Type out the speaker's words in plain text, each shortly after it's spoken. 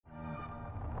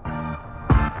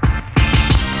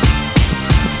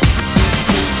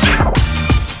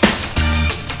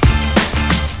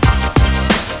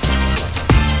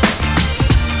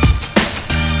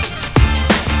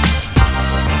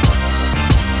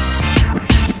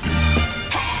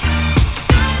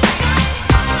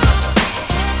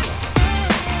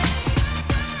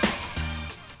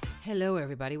Hello,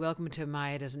 everybody. Welcome to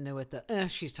Maya Doesn't Know What the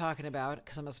she's talking about,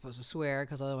 because I'm not supposed to swear,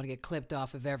 because I don't want to get clipped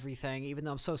off of everything, even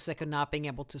though I'm so sick of not being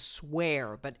able to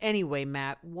swear. But anyway,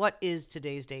 Matt, what is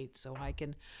today's date so I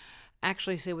can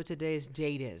actually say what today's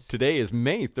date is? Today is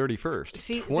May 31st,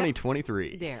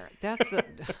 2023. That's the...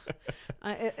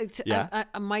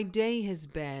 my day has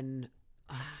been...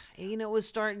 it was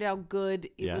starting out good.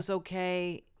 It was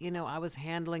okay. I was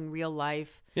handling real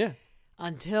life. Yeah.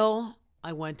 Until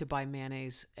I went to buy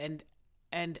mayonnaise,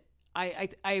 and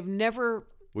I've never.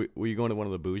 Were you going to one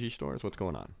of the bougie stores? What's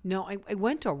going on? No, I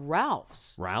went to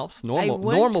Ralph's. Ralph's?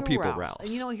 Normal people Ralph's. Ralph's.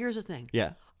 And here's the thing.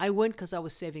 Yeah. I went because I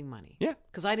was saving money. Yeah.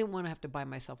 Because I didn't want to have to buy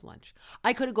myself lunch.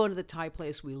 I could have gone to the Thai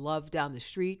place we love down the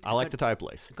street. I like the Thai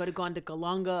place. I could have gone to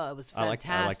Kalunga. It was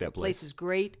fantastic. I like that The place is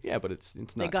great. Yeah, but it's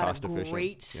not they got cost a efficient.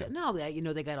 Great, yeah. No,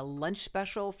 they got a lunch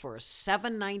special for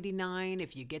 $7.99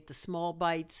 if you get the small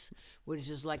bites, which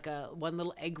is like one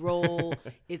little egg roll.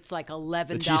 It's like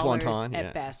 $11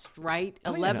 at best, right?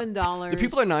 $11. The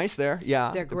people are nice there.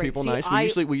 Yeah, they're great. The people are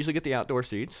nice. We usually get the outdoor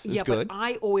seats. It's good. But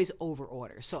I always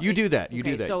overorder. So you do that. You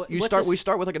do that. So we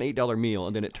start with like an $8 meal,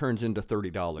 and then it turns into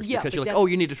 $30. Yeah, because you're like, oh,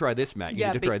 you need to try this, Matt. You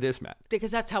need to try this, Matt. Because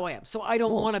that's how I am. So I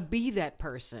don't want to be that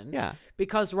person. Yeah.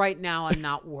 Because right now I'm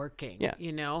not working. Yeah.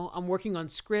 I'm working on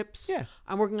scripts. Yeah.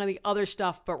 I'm working on the other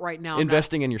stuff, but right now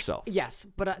investing in yourself. Yes,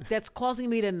 but that's causing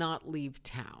me to not leave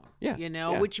town.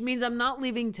 Yeah. Which means I'm not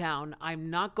leaving town. I'm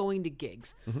not going to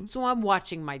gigs. Mm-hmm. So I'm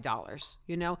watching my dollars,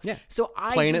 Yeah. So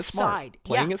I decide.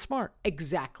 Playing it smart.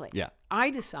 Exactly. Yeah. I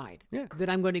decide that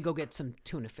I'm going to go get some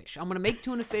tuna fish. I'm going to make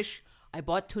tuna fish. I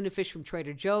bought tuna fish from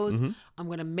Trader Joe's. Mm-hmm. I'm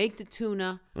going to make the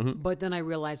tuna, but then I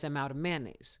realize I'm out of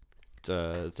mayonnaise.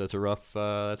 That's a rough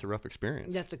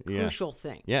experience. That's a crucial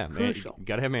thing. Yeah, crucial. You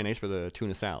got to have mayonnaise for the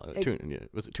tuna salad.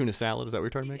 Was it tuna salad? Is that what you're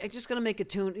trying to make? I'm just gonna make a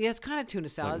tuna. Yeah, it's kind of tuna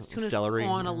salad. It's tuna celery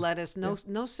on a lettuce.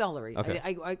 No celery. Okay.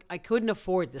 I couldn't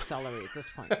afford the celery at this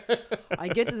point. I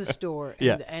get to the store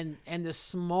and the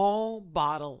small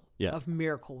bottle of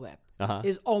Miracle Whip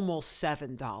is almost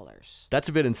 $7. That's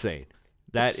a bit insane.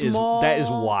 That is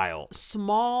wild.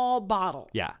 Small bottle.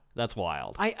 Yeah, that's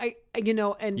wild. I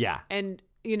don't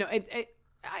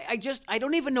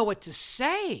even know what to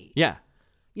say. Yeah.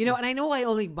 And I know I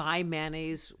only buy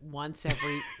mayonnaise once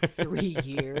every 3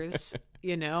 years,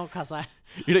 because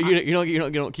you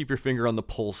don't keep your finger on the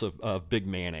pulse of big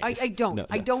mayonnaise. I don't. No.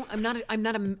 I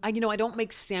don't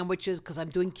make sandwiches because I'm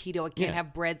doing keto. I can't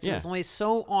have bread, so it's only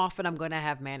so often I'm going to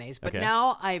have mayonnaise. But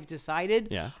now I've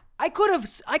decided I could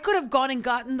have gone and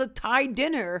gotten the Thai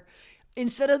dinner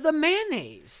instead of the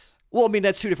mayonnaise. Well, I mean,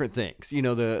 that's two different things.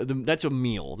 That's a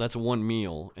meal. That's one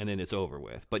meal, and then it's over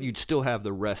with. But you'd still have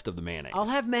the rest of the mayonnaise. I'll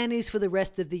have mayonnaise for the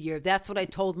rest of the year. That's what I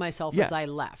told myself as I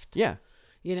left. Yeah.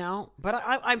 But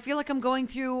I feel like I'm going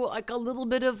through like a little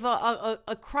bit of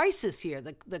a crisis here.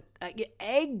 The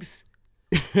eggs.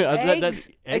 Eggs.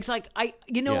 It's like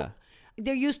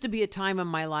there used to be a time in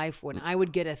my life when I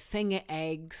would get a thing of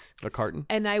eggs. A carton?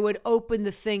 And I would open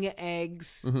the thing of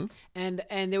eggs, and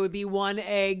there would be one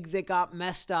egg that got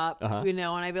messed up, and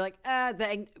I'd be like,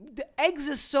 the eggs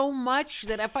is so much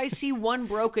that if I see one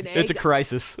broken egg... It's a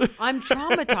crisis. I'm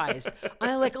traumatized.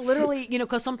 I literally,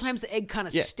 because sometimes the egg kind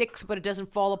of sticks, but it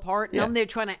doesn't fall apart. And I'm there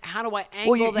trying to, how do I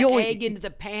angle the egg into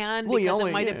the pan because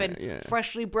it might have been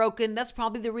freshly broken. That's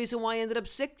probably the reason why I ended up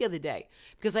sick the other day,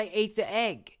 because I ate the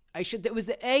egg. It was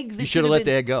the egg that you should have let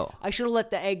the egg go. I should have let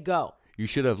the egg go. You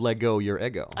should have let go your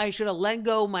eggo. I should have let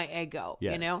go my eggo.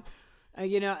 Yes.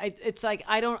 It's like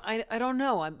I don't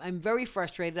know. I'm very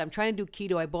frustrated. I'm trying to do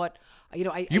keto. I bought.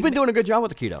 You've been doing a good job with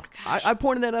the keto. I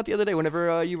pointed that out the other day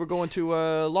whenever you were going to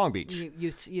Long Beach.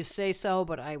 You say so,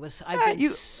 but I've been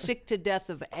sick to death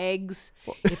of eggs.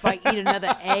 If I eat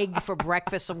another egg for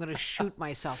breakfast, I'm going to shoot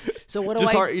myself. So what do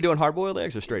you doing hard boiled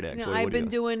eggs or straight eggs? No, I've been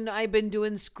doing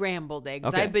scrambled eggs.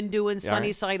 Okay. I've been doing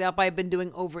sunny side up. I've been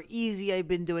doing over easy. I've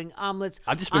been doing omelets.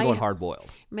 I've just been going hard boiled.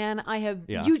 Man, I have.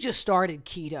 Yeah. You just started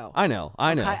keto. I know.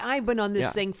 I've been on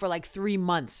this thing for like 3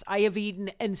 months. I have eaten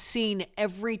and seen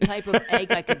every type of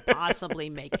egg I could possibly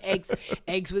make.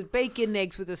 Eggs with bacon,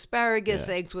 eggs with asparagus,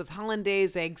 eggs with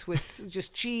hollandaise, eggs with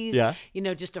just cheese. Yeah.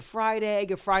 Just a fried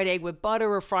egg with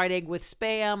butter, a fried egg with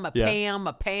spam, a Pam,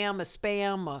 a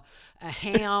spam, a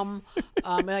ham.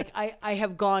 I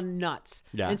have gone nuts.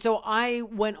 Yeah. And so I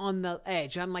went on the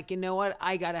edge. I'm like, you know what?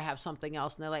 I got to have something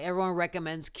else. And they're like, everyone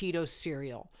recommends keto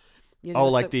cereal.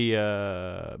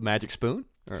 The Magic Spoon?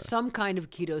 some kind of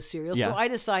keto cereal. Yeah. So I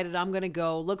decided I'm going to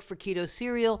go look for keto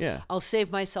cereal. Yeah. I'll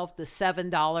save myself the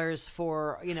 $7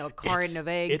 for, a carton of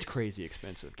eggs. It's crazy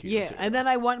expensive keto cereal. And then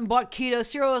I went and bought keto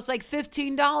cereal. It was like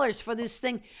 $15 for this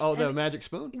thing. Oh, the magic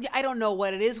spoon? I don't know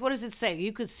what it is. What does it say?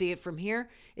 You could see it from here.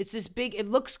 It's this big. It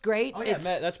looks great. Oh yeah,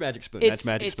 that's magic spoon. That's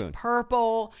magic spoon. It's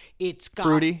purple. It's got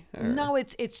fruity. No,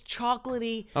 it's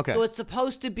chocolatey. Okay. So it's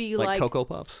supposed to be like Cocoa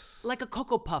Puffs. Like a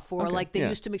Cocoa Puff, or like they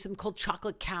used to make something called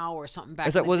Chocolate Cow or something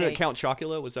back. Was it Count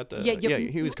Chocula? Was that the? Yeah,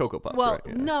 he was Cocoa Puffs. Well, right?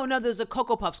 Yeah. no, there's a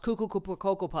Cocoa Puffs. Cuckoo for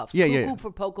Cocoa Puffs. Cuckoo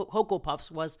for Cocoa Puffs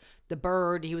was the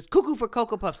bird. He was cuckoo for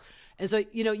Cocoa Puffs, and so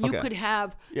you could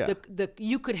have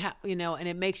you could have and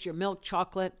it makes your milk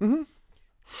chocolate. Mm-hmm.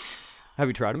 Have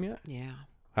you tried them yet? Yeah.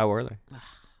 How are they? Ugh.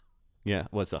 Yeah.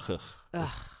 What's a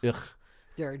ugh?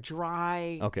 They're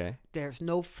dry. Okay. There's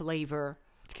no flavor.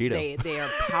 It's keto. They are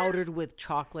powdered with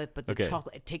chocolate, but the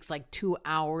chocolate, it takes like 2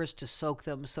 hours to soak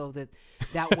them so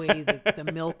that way the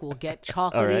milk will get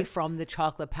chocolatey from the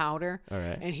chocolate powder. All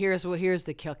right. And here's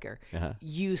the kicker. Uh-huh.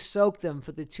 You soak them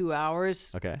for the 2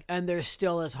 hours. Okay. And they're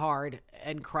still as hard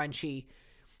and crunchy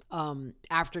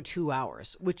after 2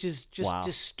 hours, which is just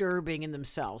disturbing in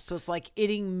themselves. So it's like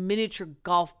eating miniature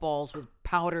golf balls with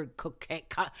powdered coconut?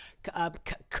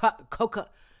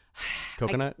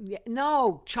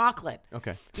 No, chocolate.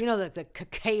 Okay. The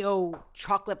cacao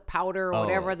chocolate powder or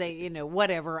whatever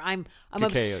whatever. I'm cacao,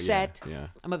 upset. Yeah.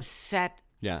 I'm upset.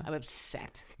 Yeah. I'm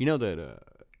upset. You know that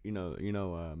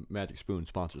Magic Spoon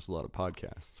sponsors a lot of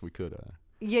podcasts. We could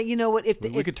Yeah, you know what?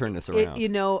 We could turn this around.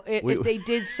 If they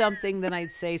did something, then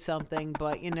I'd say something.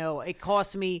 But it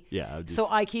costs me. Yeah. So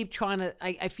I keep trying to.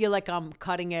 I feel like I'm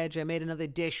cutting edge. I made another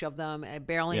dish of them. I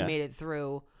barely made it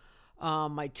through.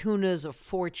 My tuna's a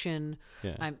fortune.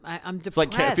 Yeah. I'm depressed. It's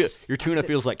like your tuna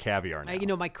feels like caviar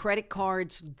now. My credit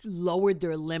cards lowered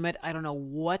their limit. I don't know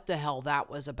what the hell that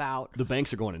was about. The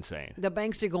banks are going insane. The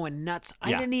banks are going nuts.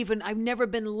 Yeah. I've never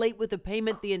been late with a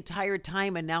payment the entire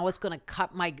time, and now it's going to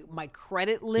cut my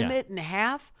credit limit in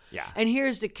half. Yeah. And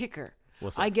here's the kicker.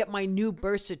 What's that? I get my new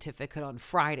birth certificate on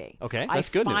Friday. Okay, that's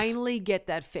good news. I finally get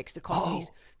that fixed. It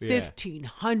cost me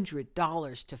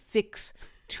 $1,500 to fix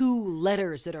 2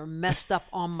 letters that are messed up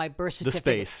on my birth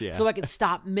certificate, so I can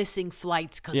stop missing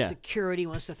flights because security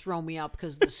wants to throw me out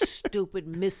because of the stupid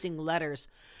missing letters,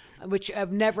 which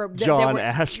I've never. John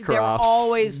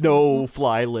Ashcroft's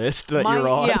no-fly list that you're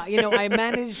on. Yeah, I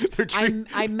managed.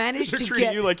 I managed to treating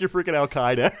get you like you're freaking Al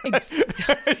Qaeda.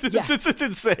 It's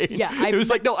insane. Yeah, it was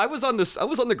like no, I was on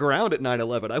the ground at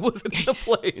 9/11. I wasn't in the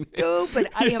plane. Stupid.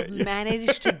 I have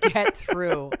managed to get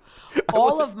through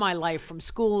all of my life, from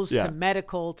schools to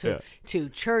medical to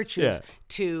churches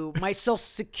to my Social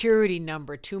Security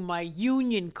number to my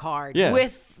union card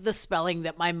with the spelling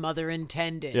that my mother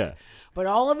intended. Yeah. But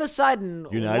all of a sudden,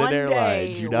 United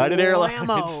Airlines,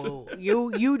 whammo,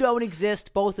 you don't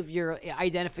exist. Both of your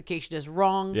identification is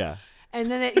wrong. Yeah. And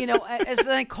then, as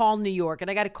I call New York, and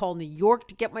I got to call New York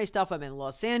to get my stuff. I'm in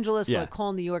Los Angeles, so I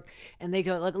call New York, and they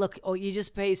go, look, you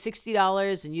just pay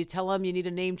 $60, and you tell them you need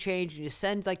a name change, and you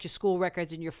send your school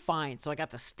records, and you're fine. So I got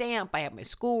the stamp. I have my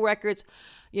school records.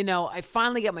 I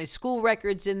finally got my school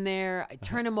records in there. I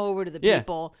turn them over to the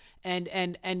people, and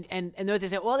they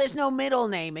say, well, there's no middle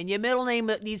name, and your middle name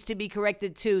needs to be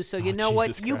corrected too. So you know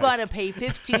what? You got to pay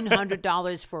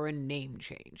 $1,500 for a name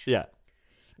change. Yeah.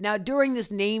 Now, during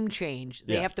this name change,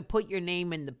 they have to put your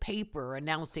name in the paper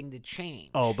announcing the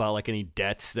change. Oh, about like any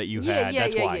debts that you had.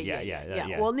 That's why.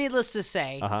 Yeah. Well, needless to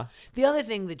say, the other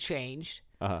thing that changed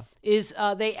is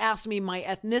they asked me my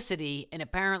ethnicity, and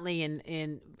apparently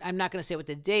in I'm not going to say what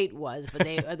the date was, but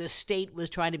the state was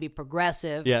trying to be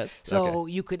progressive. Yes. So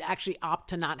you could actually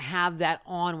opt to not have that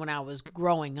on when I was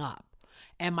growing up.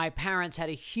 And my parents had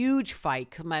a huge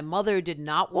fight because my mother did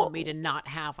not want me to not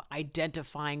have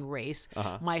identifying race.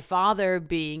 My father,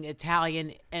 being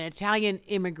Italian, an Italian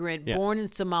immigrant born in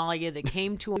Somalia that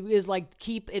came to is like,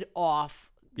 keep it off.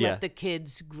 Let the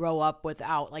kids grow up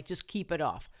without, just keep it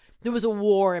off. There was a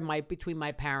war between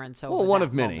my parents over one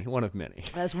of many.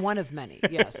 That's one of many,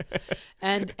 yes.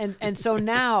 And so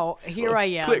now here I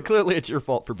am. Clearly, it's your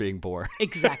fault for being poor.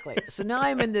 Exactly. So now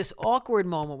I'm in this awkward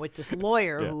moment with this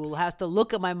lawyer who has to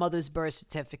look at my mother's birth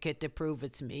certificate to prove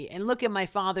it's me, and look at my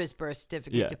father's birth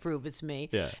certificate to prove it's me.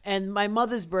 Yeah. And my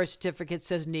mother's birth certificate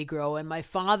says Negro, and my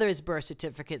father's birth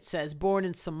certificate says born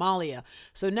in Somalia.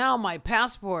 So now my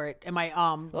passport and my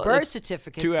birth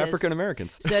certificate says African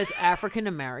Americans. Says African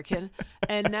American.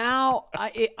 And now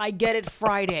I get it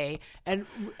Friday, and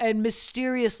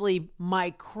mysteriously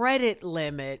my credit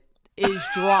limit is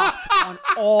dropped on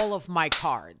all of my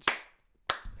cards.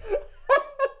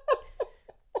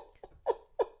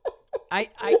 I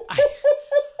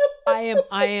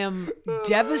I am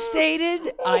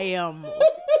devastated. I am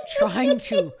trying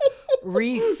to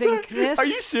rethink this. Are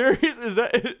you serious?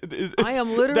 I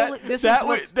am literally. If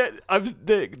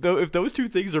those two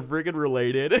things are friggin'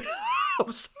 related,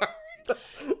 I'm sorry.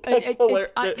 That's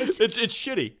hilarious. It's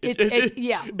shitty.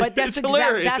 Yeah, but that's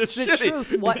hilarious. That's the truth.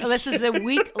 This is a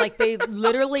week, like they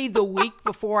literally the week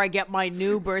before I get my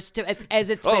new birth certificate, as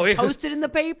it's been posted in the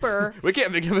paper. We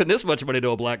can't be giving this much money to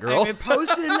a black girl. It's been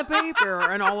posted in the paper,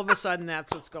 and all of a sudden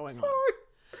that's what's going on.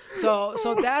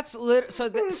 So that's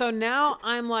so now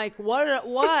I'm like,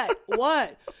 what?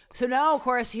 So now, of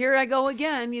course, here I go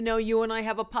again. You know, you and I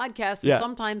have a podcast, and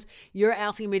sometimes you're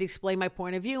asking me to explain my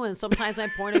point of view, and sometimes my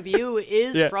point of view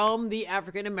is from the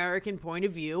African American point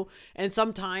of view, and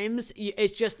sometimes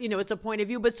it's just, it's a point of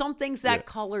view. But some things that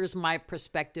colors my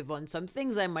perspective on some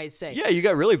things, I might say. Yeah, you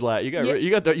got really black.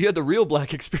 You had the real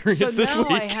black experience this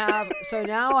week.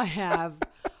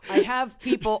 I have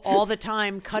people all the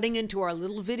time cutting into our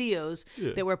little videos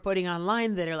that we're putting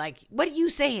online that are like, "What are you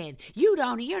saying? You're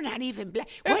not even black.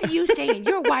 What are you saying?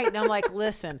 You're white." And I'm like,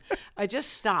 "Listen,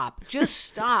 just stop.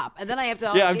 And then I have to.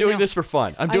 I'm doing this for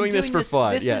fun. I'm doing this for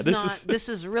fun. This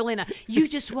is really not. You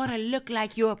just want to look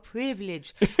like you're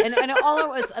privileged, and all it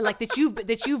was like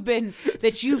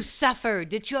that you've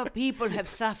suffered, that your people have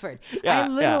suffered. I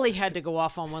literally had to go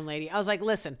off on one lady. I was like,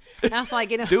 "Listen," and I was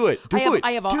like,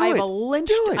 I have a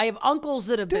lynched. I have uncles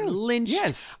that have been lynched.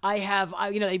 Yes. I have,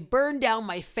 they burned down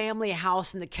my family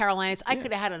house in the Carolinas. I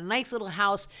could have had a nice little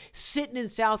house sitting in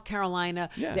South Carolina.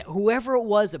 That whoever it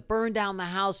was that burned down the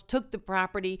house took the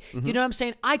property. Do you know what I'm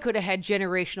saying? I could have had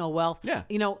generational wealth,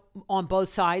 on both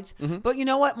sides. But you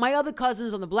know what? My other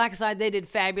cousins on the black side, they did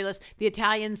fabulous. The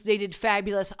Italians, they did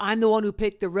fabulous. I'm the one who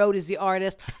picked the road as the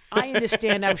artist. I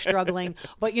understand I'm struggling.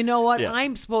 But you know what?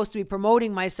 I'm supposed to be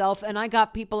promoting myself, and I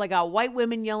got white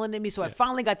women yelling at me, so I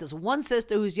finally got this one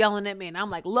sister who's yelling at me, and I'm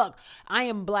like, "Look, I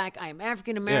am black. I am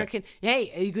African American.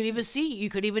 Hey, you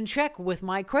could even check with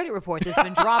my credit report that's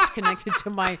been dropped connected to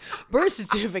my birth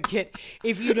certificate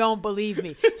if you don't believe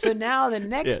me." So now the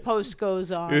next post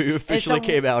goes on. You officially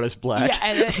came out as black.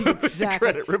 Yeah, exactly.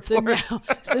 Credit report.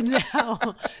 So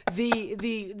now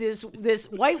this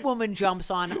white woman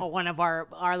jumps on one of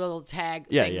our little tag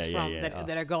things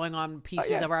that are going on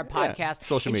pieces of our podcast.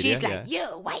 Social and media. She's like, "You're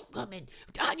a white woman.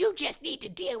 You just need to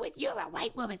deal with you're a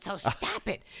white woman, so stop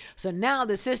it." So now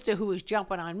the sister who is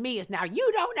jumping on me is now, "You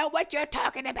don't know what you're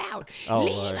talking about.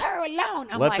 Leave her alone."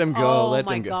 I'm let like, them go. "Oh let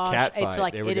my them go. gosh!" Cat It's fight.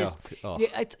 like there we go.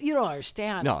 You don't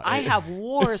understand. No, I have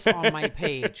wars on my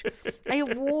page. I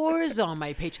have wars on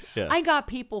my page. I got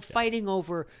people fighting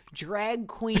over drag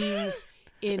queens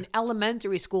in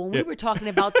elementary school, and we were talking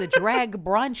about the drag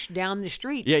brunch down the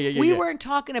street. We weren't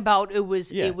talking about it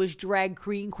was drag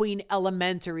queen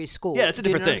elementary school. Yeah, it's a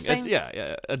different thing.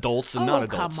 It's, adults and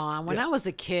non-adults. Oh, come on. When I was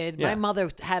a kid, my mother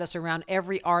had us around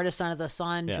every artist under the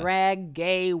sun, drag,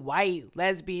 gay, white,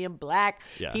 lesbian, black,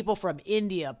 people from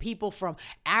India, people from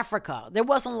Africa. There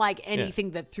wasn't like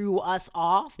anything that threw us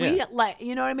off. We didn't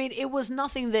you know what I mean? It was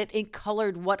nothing that it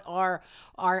colored what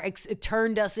it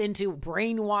turned us into,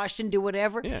 brainwashed into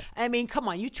whatever. I mean, come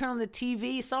on, you turn on the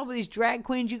TV, some of these drag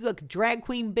queens, you go drag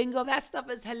queen bingo, that stuff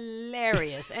is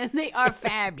hilarious and they are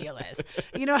fabulous.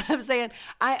 You know what I'm saying?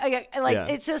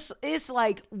 It's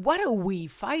like, what are we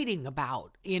fighting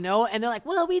about? And they're like,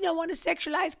 "Well, we don't want to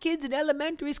sexualize kids in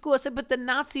elementary school." I said, but the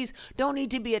Nazis don't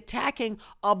need to be attacking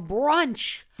a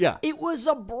brunch. It was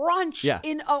a brunch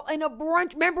in a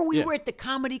brunch. Remember, we were at the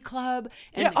comedy club,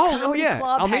 and the comedy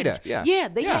club Almeida.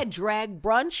 They had drag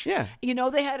brunch.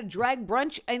 They had a drag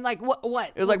brunch, and like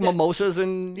what? It was like mimosas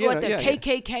and the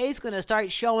KKK is going to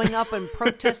start showing up and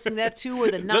protesting that too, or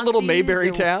the Nazis, that little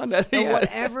Mayberry town,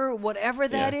 or whatever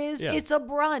that is. It's a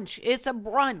brunch. It's a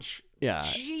brunch.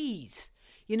 Jeez.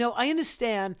 I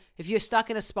understand if you're stuck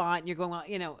in a spot and you're going,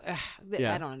 I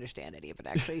don't understand any of it,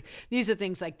 actually. These are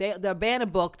things like they'll ban a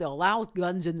book, they'll allow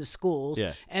guns in the schools,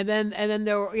 and then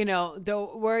they're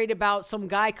worried about some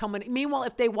guy coming. Meanwhile,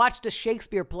 if they watched a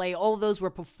Shakespeare play, all of those were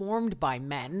performed by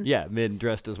men. Men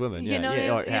dressed as women. You know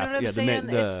what I'm saying?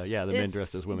 The men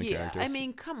dressed as women characters. I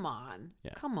mean, come on.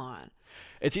 Come on.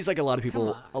 It seems like a lot of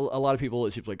people,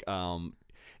 it seems like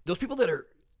those people that are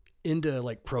into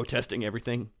like protesting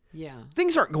everything.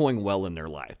 Things aren't going well in their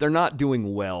life. They're not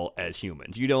doing well as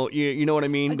humans. You know what I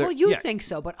mean? Well, you think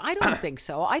so, but I don't think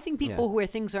so. I think people where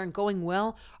things aren't going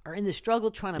well are in the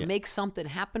struggle trying to make something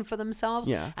happen for themselves.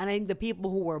 And I think the people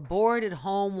who are bored at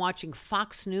home watching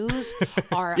Fox News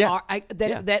are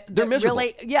they're miserable.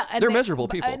 Really, they're miserable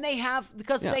people. And they have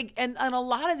and a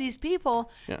lot of these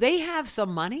people they have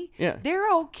some money.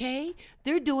 They're okay.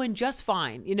 They're doing just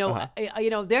fine.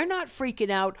 They're not freaking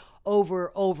out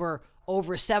over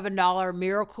 $7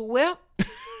 Miracle Whip.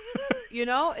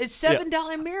 It's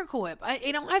 $7 Miracle Whip.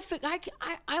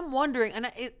 I'm wondering,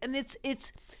 and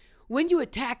it's when you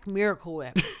attack Miracle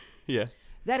Whip,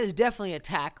 that is definitely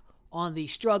attack on the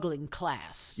struggling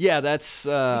class. Yeah, that's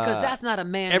because that's not a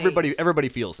mayonnaise. Everybody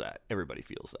feels that. Everybody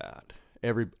feels that.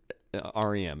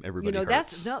 REM. Everybody.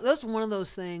 That's one of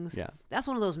those things. Yeah. That's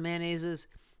one of those mayonnaises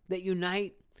that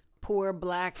unite poor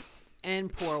black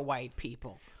and poor white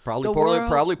people. Probably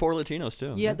poor Latinos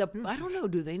too. Yeah, I don't know.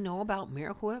 Do they know about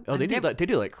Miracle Whip? Oh, they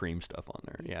do like cream stuff on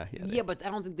there. Yeah. But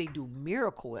I don't think they do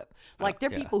Miracle Whip. Like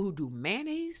there are people who do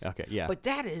mayonnaise. Okay, yeah. But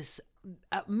that is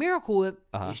Miracle Whip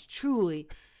is truly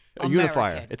a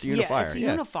unifier. It's a unifier. Yeah, it's a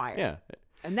unifier. Yeah.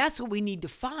 And that's what we need to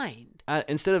find.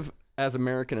 Instead of as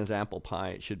American as apple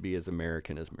pie, it should be as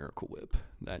American as Miracle Whip.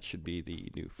 That should be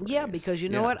the new phrase. Yeah, because you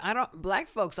know what? Black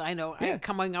folks I know, I'm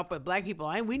coming up with black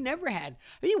people, we never had.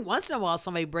 Once in a while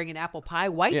somebody bringing apple pie.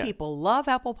 White people love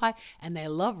apple pie and they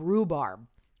love rhubarb.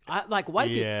 Like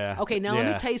white people. Okay, now let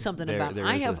me tell you something about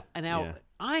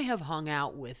I have hung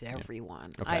out with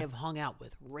everyone. Okay. I have hung out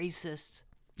with racists.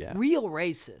 Yeah. Real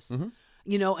racists. Mm-hmm.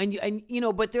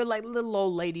 But they're like little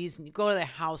old ladies, and you go to their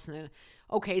house, and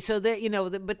okay, so they,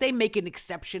 but they make an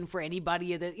exception for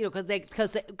anybody that,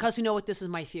 because you know what, this is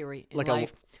my theory in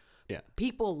life.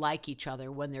 People like each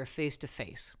other when they're face to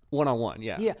face, one-on-one.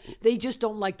 Yeah, they just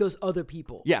don't like those other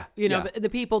people. The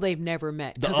people they've never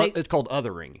met. It's called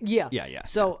othering. Yeah.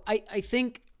 So I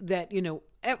think that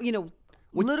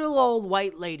little old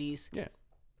white ladies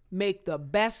make the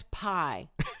best pie.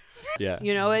 Yeah.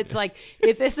 It's like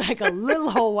if it's like a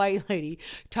little old white lady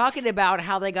talking about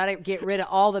how they got to get rid of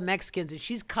all the Mexicans, and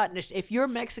she's cutting it. If you're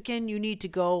Mexican, you need to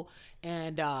go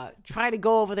and try to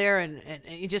go over there and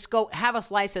you just go have a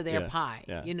slice of their pie.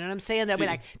 Yeah. You know what I'm saying? They'll be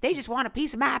like, they just want a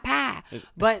piece of my pie.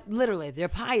 But literally, their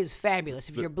pie is fabulous.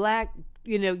 If you're black,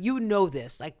 you know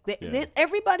this. Like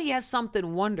everybody has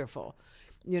something wonderful.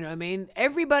 You know what I mean?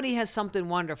 Everybody has something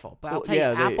wonderful. But I'll tell you,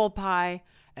 apple pie.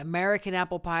 American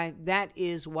apple pie, that's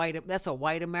a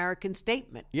white American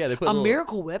statement. Yeah, they put a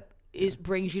Miracle Whip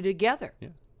brings you together. Yeah.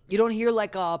 You don't hear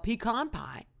like a pecan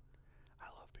pie. I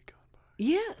love pecan pie.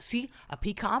 Yeah, see, a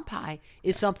pecan pie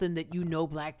is something that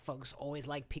black folks always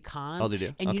like pecan. Oh, they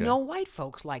do? And white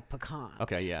folks like pecan.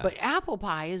 Okay, yeah. But apple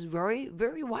pie is very,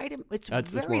 very white. It's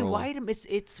very white.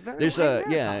 It's very There's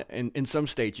white. in some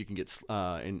states you can get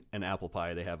in an apple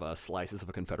pie, they have slices of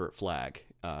a Confederate flag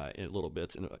in little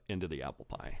bits into the apple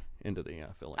pie, into the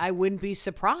filling. I wouldn't be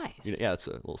surprised. Yeah, it's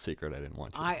a little secret I didn't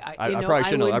want to. I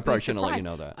probably shouldn't let you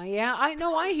know that. Yeah, I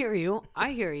know. I hear you.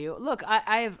 Look,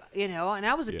 I have, and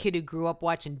I was a kid who grew up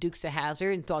watching Dukes of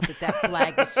Hazzard and thought that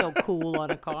flag was so cool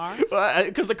on a car.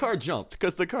 Because the car jumped.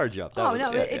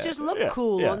 It just looked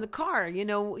cool on the car. You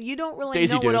don't really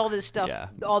Daisy know Duke. what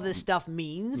all this stuff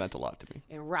means. It meant a lot to me.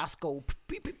 And Roscoe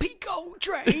Pico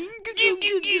train.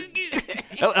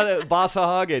 Boss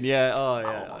Hog and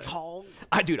Hog.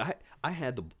 I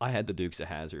had the Dukes of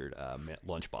Hazzard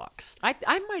lunchbox.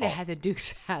 I might have had the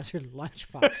Dukes of Hazzard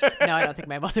lunchbox. No, I don't think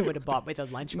my mother would have bought me the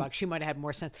lunchbox. She might have had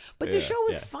more sense. But the show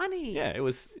was funny. Yeah, it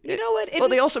was. You know what? Well,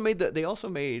 they also made the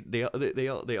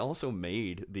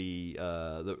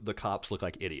cops look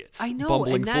like idiots. I know,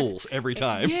 bumbling fools every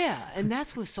time. Yeah, and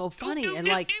that's what's so funny. And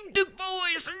like Duke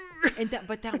boys.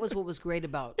 But that was what was great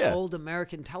about old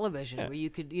American television, where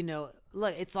you could,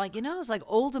 look, it's like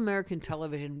old American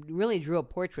television really drew a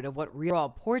portrait of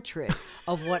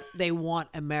what they want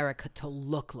America to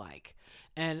look like.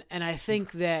 And I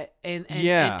think that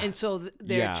and so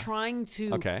they're trying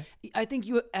to. Okay. I think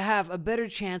you have a better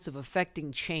chance of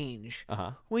affecting change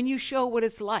when you show what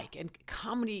it's like. And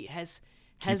comedy has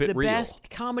the best.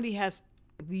 Comedy has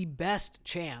the best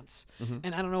chance,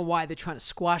 and I don't know why they're trying to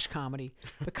squash comedy,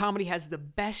 but comedy has the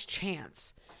best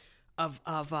chance of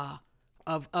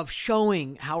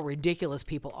showing how ridiculous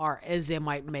people are, as they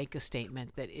might make a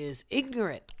statement that is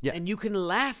ignorant, and you can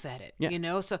laugh at it.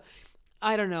 So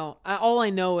I don't know. All I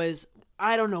know is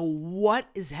I don't know what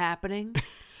is happening.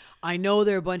 I know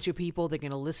there are a bunch of people that are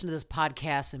going to listen to this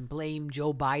podcast and blame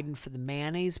Joe Biden for the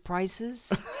mayonnaise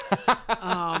prices.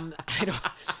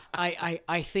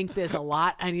 I think there's a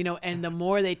lot, and the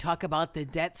more they talk about the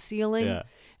debt ceiling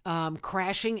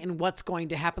crashing and what's going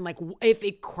to happen, like if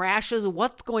it crashes,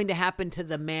 what's going to happen to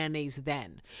the mayonnaise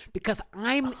then? Because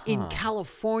I'm in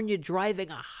California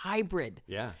driving a hybrid.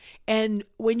 Yeah. And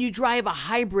when you drive a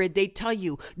hybrid, they tell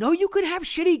you, no, you could have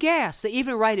shitty gas. They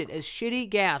even write it as shitty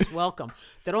gas. Welcome.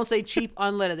 They don't say cheap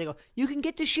unleaded. They go, you can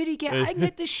get the shitty gas. I can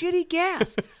get the shitty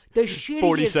gas. The shittiest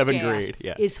 47 gas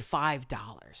grade. is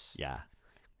 $5. Yeah.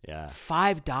 Yeah.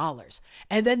 $5.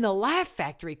 And then the Laugh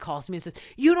Factory calls me and says,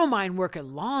 "You don't mind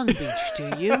working Long Beach,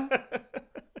 do you?"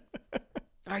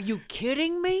 Are you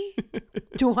kidding me?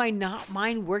 Do I not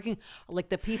mind working? Like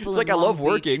the people It's in like Long I love Beach,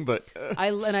 working, but... I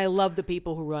love the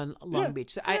people who run Long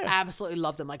Beach. I absolutely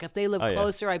love them. Like if they live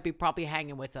closer, I'd be probably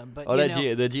hanging with them. But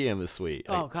the GM is sweet.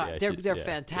 Oh God, they're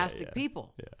fantastic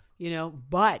people. Yeah.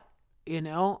 But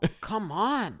come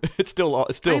on. It's still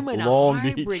I'm in Long a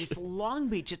hybrid. Beach. It's Long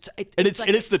Beach.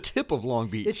 It's the tip of Long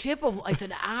Beach. The tip of it's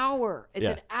an hour. It's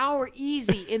an hour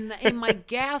easy. And my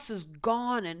gas is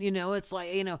gone. And it's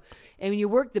like and when you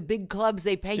work the big clubs,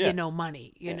 they pay you no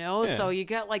money. So you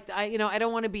got like I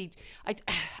don't want to be.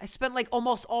 I spent like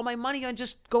almost all my money on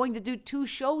just going to do 2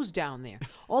 shows down there.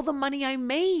 All the money I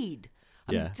made.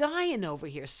 I'm dying over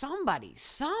here. Somebody.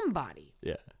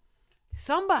 Yeah.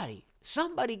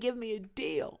 Somebody give me a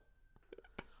deal.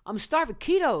 I'm starving.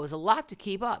 Keto is a lot to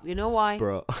keep up. You know why?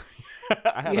 Bro,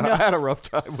 I had a rough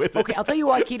time with it. Okay, I'll tell you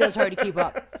why keto's hard to keep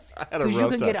up. Because you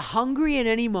can get hungry at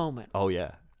any moment. Oh,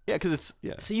 yeah. Yeah, because it's,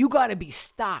 So you got to be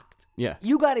stocked. Yeah.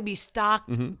 You got to be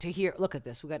stocked to hear. Look at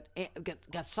this. We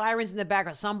got sirens in the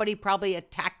background. Somebody probably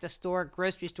attacked the store,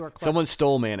 grocery store. Someone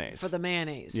stole mayonnaise. For the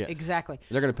mayonnaise. Yes. Exactly.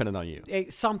 They're going to pin it on you.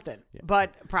 Something. Yeah.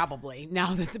 But probably.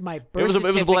 Now that my birth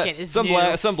certificate is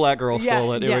new. Some black girl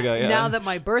stole it. Here we go. Yeah. Now that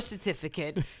my birth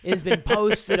certificate has been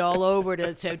posted all over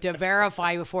to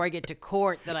verify before I get to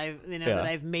court that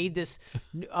I've made this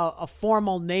a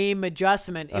formal name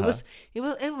adjustment.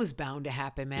 It was bound to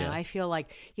happen, man. Yeah. I feel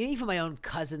like even my own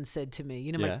cousin said to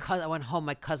me, my cousin, I went home,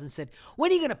 my cousin said,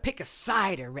 "When are you going to pick a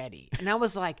side already?" And I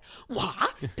was like,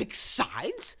 "What? Pick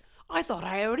sides? I thought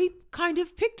I already kind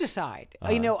of picked a side."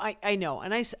 I know.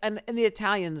 And the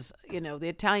Italians,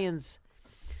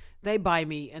 they buy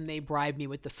me and they bribe me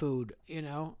with the food,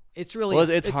 It's really,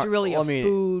 it's really a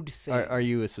food thing. Are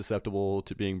you susceptible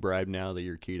to being bribed now that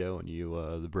you're keto and you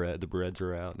the breads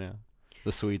are out now?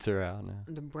 The sweets are out now.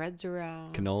 The breads are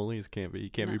out. Cannolis can't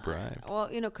be bribed. Well,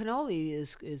 cannoli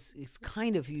is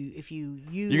kind of if you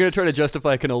use. You're gonna try to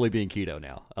justify cannoli being keto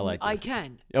now. I like this. I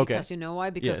can. Okay. Because you know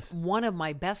why? Because one of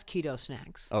my best keto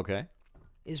snacks. Okay.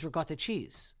 Is ricotta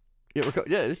cheese. Yeah,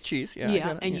 it's cheese. Yeah.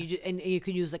 Yeah, you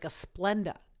can use like a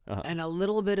Splenda. And a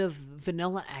little bit of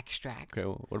vanilla extract. Okay,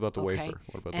 well, what about the wafer?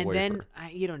 What about the wafer? And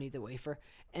then you don't need the wafer.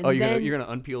 And you're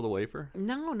gonna unpeel the wafer?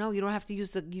 No, you don't have to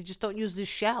use you just don't use the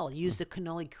shell. You use the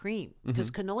cannoli cream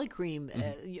because cannoli cream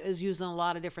is used in a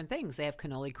lot of different things. They have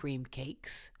cannoli cream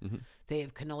cakes. They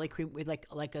have cannoli cream with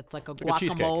it's like a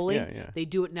guacamole. Yeah. They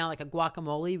do it now like a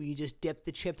guacamole where you just dip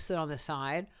the chips on the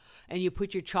side. And you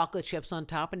put your chocolate chips on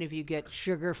top, and if you get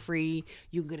sugar-free,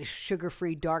 you can get a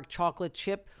sugar-free dark chocolate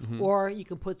chip, or you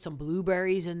can put some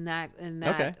blueberries in that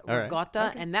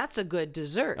ricotta, and that's a good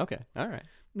dessert. Okay, all right.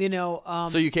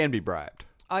 So you can be bribed.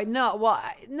 I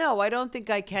don't think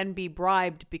I can be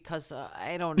bribed because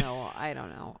I don't know.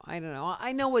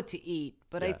 I know what to eat,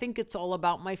 but I think it's all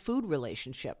about my food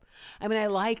relationship. I mean, I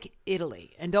like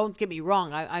Italy, and don't get me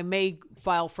wrong, I may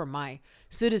file for my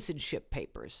citizenship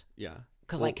papers. Yeah.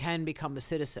 Because I can become a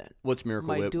citizen. What's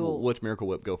Miracle Whip? What's Miracle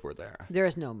Whip go for there? There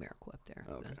is no Miracle Whip there.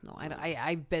 Okay. There's no.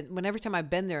 I've been every time I've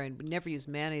been there, I never used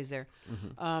mayonnaise there.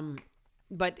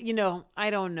 But I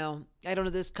don't know.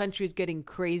 This country is getting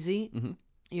crazy.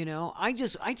 I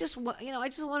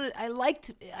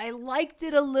liked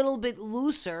it a little bit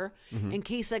looser in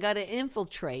case I got to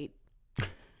infiltrate.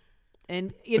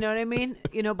 And you know what I mean?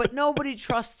 But nobody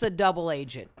trusts a double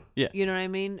agent. Yeah. You know what I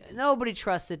mean? Nobody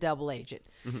trusts a double agent.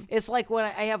 It's like when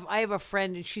I have a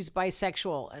friend and she's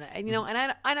bisexual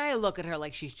and I look at her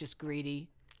like she's just greedy.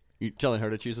 You telling her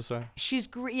to choose a side? She's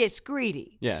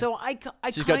greedy. Yeah. So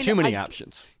she's got too many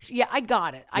options. Yeah, I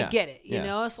got it. I get it. You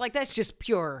know, it's like that's just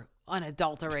pure,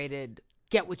 unadulterated.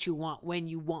 Get what you want when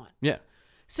you want. Yeah.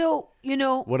 So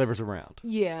whatever's around.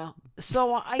 Yeah.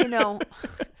 So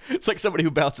It's like somebody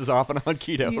who bounces off and on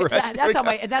keto, right?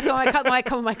 That's how I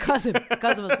come with my cousin. My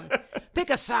cousin was like, "Pick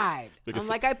a side." I'm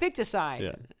like, "I picked a side."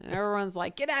 Yeah. And everyone's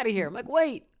like, "Get out of here." I'm like,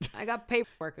 "Wait, I got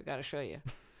paperwork I got to show you."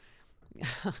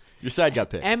 Your side got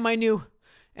picked. And my new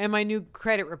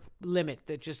credit limit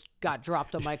that just got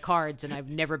dropped on my cards, and I've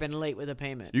never been late with a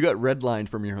payment. You got redlined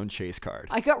from your own Chase card.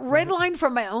 I got redlined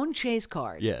from my own Chase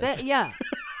card. Yes.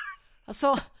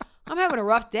 So I'm having a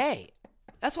rough day.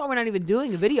 That's why we're not even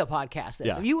doing a video podcast.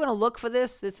 If you want to look for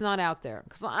this, it's not out there.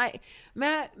 Because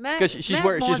Matt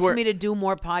wants me to do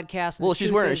more podcasts. Well,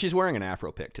 she's wearing an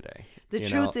Afro pick today. The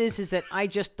truth is that I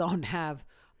just don't have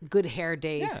good hair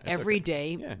days every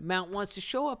day. Yeah. Matt wants to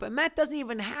show up, and Matt doesn't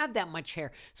even have that much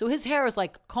hair. So his hair is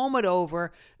like comb it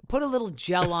over, put a little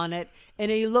gel on it,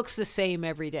 and he looks the same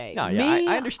every day. No, Me,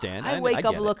 I understand. I wake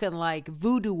up looking like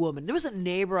voodoo woman. There was a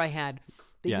neighbor I had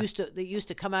that used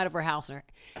to come out of her house,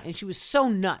 and she was so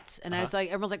nuts. And I was like,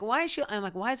 everyone's like, why is she? I'm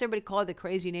like, why does everybody call her the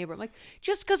crazy neighbor? I'm like,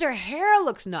 just because her hair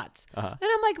looks nuts. And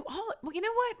I'm like, oh, well, you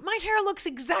know what? My hair looks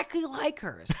exactly like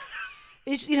hers.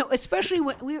 It's, especially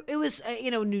when it was,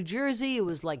 New Jersey. It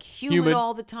was like humid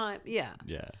all the time. Yeah.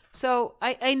 Yeah. So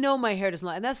I know my hair doesn't,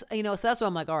 and that's, so that's why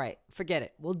I'm like, all right, forget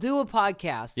it. We'll do a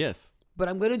podcast. Yes. But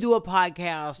I'm going to do a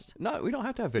podcast. No, we don't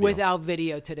have to have video. Without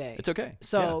video today. It's okay.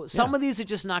 So some of these are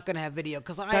just not going to have video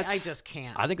because I just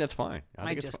can't. I think that's fine.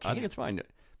 I think it's fine.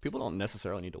 People don't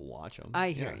necessarily need to watch them. I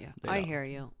hear you. I hear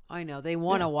you. I know. They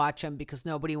want to watch them because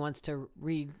nobody wants to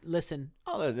listen.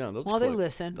 Oh, no. They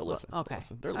listen. They'll listen. Okay.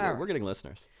 We're getting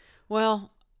listeners. Well,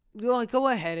 go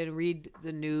ahead and read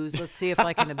the news. Let's see if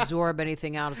I can absorb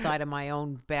anything outside of my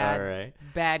own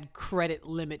bad credit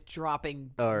limit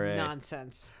dropping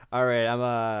nonsense. All right,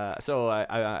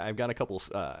 I've got a couple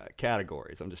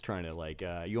categories. I'm just trying to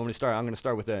you want me to start? I'm going to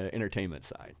start with the entertainment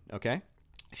side. Okay.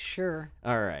 Sure.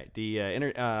 All right.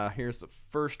 Here's the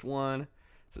first one.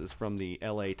 This is from the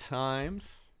L.A.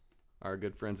 Times. Our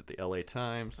good friends at the L.A.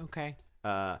 Times. Okay.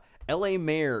 L.A.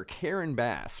 Mayor Karen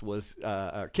Bass was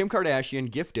Kim Kardashian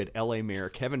gifted L.A. Mayor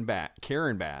Karen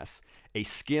Bass a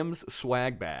Skims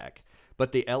swag bag,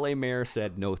 but the L.A. Mayor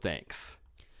said no thanks.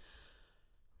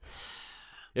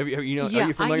 Are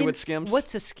you familiar with Skims?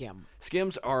 What's a Skim?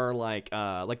 Skims are like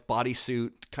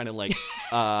bodysuit, kind of like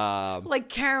like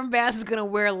Karen Bass is gonna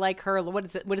wear like her. What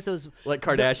is it? What is those? Like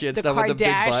Kardashian stuff with the big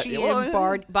butt.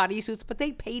 Kardashian bodysuits, but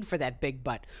they paid for that big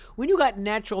butt. When you got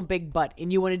natural big butt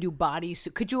and you want to do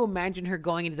bodysuit, could you imagine her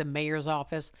going into the mayor's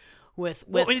office with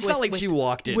it's not like she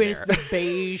walked in with there. the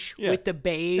beige with the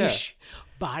beige.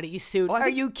 Bodysuit. Are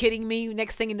you kidding me?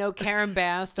 Next thing you know, Karen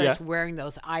Bass starts wearing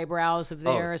those eyebrows of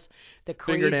theirs, the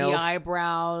crazy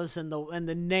eyebrows and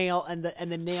the nails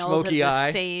Smoky are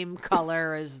the same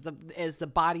color as the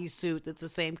bodysuit. That's the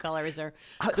same color as her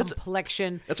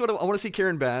complexion. That's what I want to see.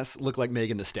 Karen Bass look like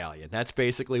Megan Thee Stallion. That's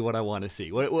basically what I want to see.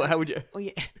 How would you? Well,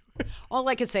 yeah. All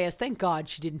I can say is thank God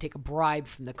she didn't take a bribe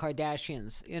from the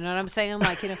Kardashians. You know what I'm saying?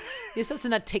 You're supposed to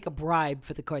not take a bribe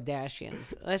for the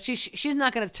Kardashians. She's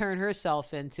not going to turn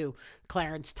herself into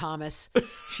Clarence Thomas.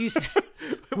 She's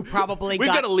who probably We've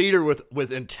got a leader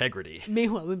with integrity.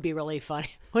 Meanwhile, it would be really funny.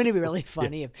 Wouldn't it be really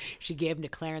funny if she gave him to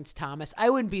Clarence Thomas? I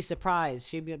wouldn't be surprised.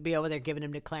 She'd be over there giving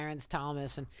him to Clarence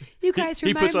Thomas, and you guys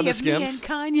remind me of me and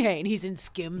Kanye, and he's in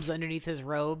Skims underneath his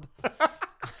robe.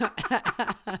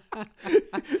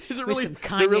 Is it with some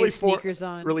Kanye sneakers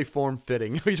on? Really form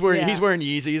fitting. He's wearing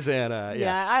Yeezys and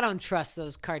I don't trust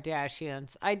those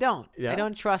Kardashians. I don't. Yeah. I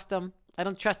don't trust them. I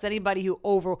don't trust anybody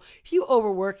if you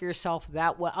overwork yourself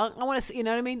that well. I want to see. You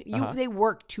know what I mean? They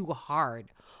work too hard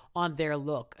on their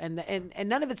look, and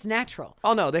none of it's natural.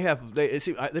 Oh no, they probably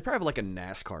have like a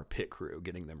NASCAR pit crew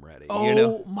getting them ready.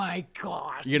 Oh my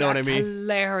God, you know what I mean?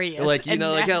 Hilarious. Like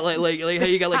hey,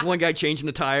 you got like one guy changing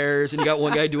the tires, and you got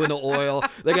one guy doing the oil.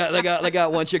 They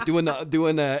got one chick doing the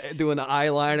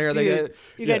eyeliner. Dude,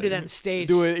 you gotta do that on stage.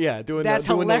 Doing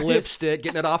the lipstick,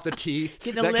 getting it off the teeth,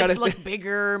 getting the lips look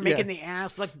bigger, making the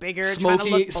ass look bigger,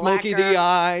 smoky the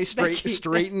eye,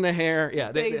 straighten the hair.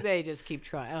 Yeah, they just keep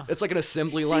trying. Oh. It's like an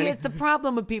assembly line. See, it's the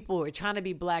problem with people who are trying to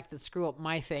be black that screw up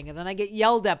my thing, and then I get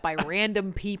yelled at by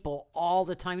random people all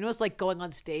the time. It's like going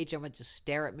on stage, everyone just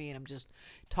stare at me, and I'm just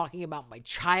talking about my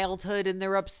childhood, and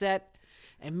they're upset.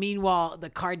 And meanwhile,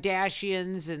 the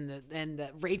Kardashians and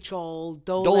the Rachel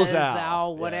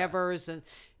Dolezal, whatever's, and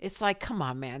it's like, come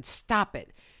on, man, stop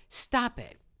it. Stop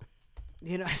it.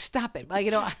 Stop it.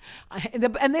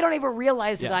 And they don't even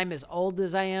realize that I'm as old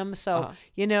as I am. So,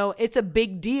 it's a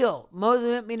big deal. Most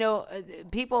of them,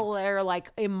 people that are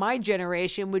like in my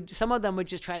generation some of them would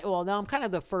just try. Well, now I'm kind of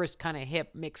the first kind of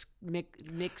hip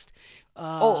mixed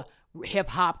hip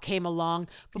hop came along,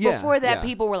 but before that,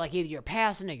 people were like, either you're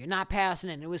passing or you're not passing,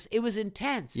 and it was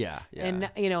intense. Yeah. And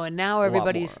and now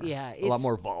everybody's a lot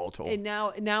more volatile. And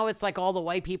now it's like all the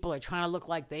white people are trying to look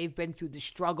like they've been through the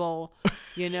struggle,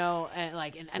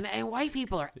 and white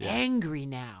people are angry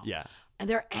now. Yeah. And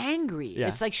they're angry. Yeah.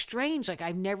 It's like strange. Like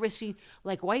I've never seen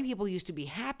white people used to be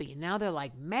happy, and now they're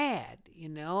like mad,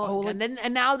 and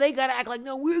now they gotta act like,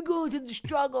 no, we're going through the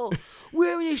struggle.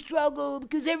 We're in the struggle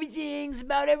because everything's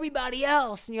about everybody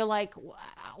else. And you're like,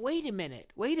 wait a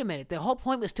minute. The whole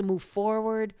point was to move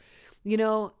forward. You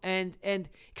know, and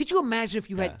could you imagine if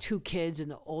you had 2 kids and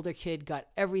the older kid got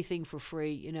everything for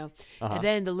free, you know, and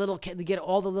then the little kid, they get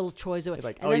all the little toys away.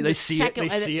 Like, and then they see it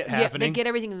happening. They get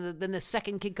everything, and then the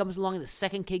second kid comes along, and the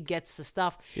second kid gets the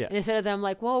stuff. Yeah. And instead of them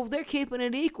like, well, they're keeping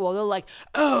it equal, they're like,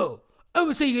 oh,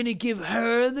 so you're gonna give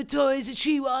her the toys that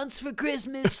she wants for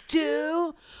Christmas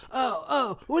too?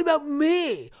 Oh, what about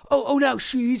me? Oh, now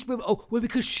she's well,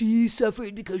 because she's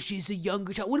suffering because she's a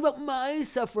younger child. What about my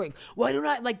suffering? Why don't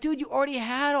I like, dude? You already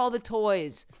had all the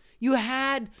toys. You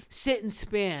had Sit and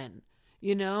Spin.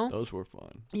 You know, those were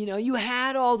fun. You know, you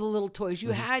had all the little toys.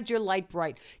 You had your Light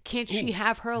Bright. Can't she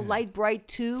have her Light Bright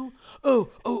too?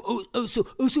 So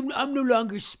I'm no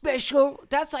longer special.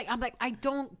 That's like, I'm like, I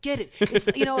don't get it. It's,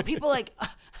 you know, people like,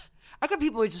 I got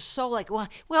people who are just so like, well,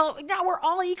 now we're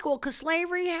all equal because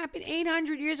slavery happened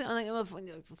 800 years ago.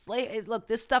 Like, look,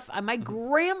 this stuff. My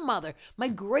grandmother, my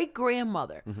great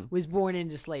grandmother, was born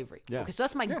into slavery. Yeah. Okay, so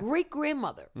that's my great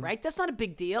grandmother, right? That's not a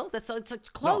big deal. It's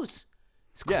close. No.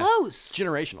 It's close. It's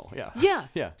generational. Yeah. Yeah.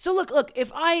 Yeah. So look,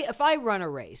 if I run a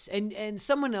race and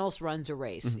someone else runs a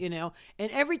race, you know, and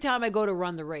every time I go to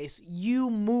run the race, you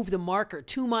move the marker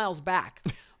 2 miles back.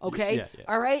 Okay. Yeah.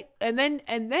 All right. And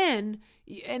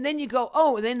then you go,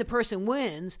 oh, and then the person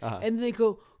wins, and they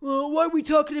go, well, why are we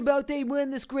talking about they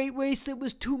win this great race that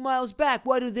was 2 miles back?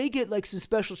 Why do they get like some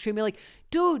special treatment? Like,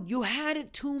 dude, you had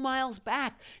it 2 miles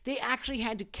back. They actually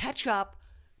had to catch up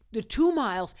the 2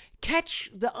 miles,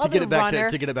 catch the other runner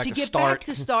to get back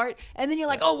to start, and then you're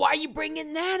like, oh, why are you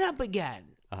bringing that up again?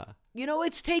 You know,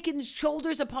 it's taken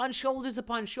shoulders upon shoulders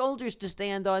upon shoulders to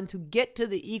stand on to get to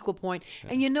the equal point.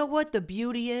 And you know what the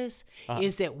beauty is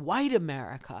that white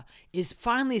America is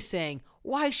finally saying,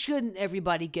 why shouldn't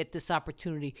everybody get this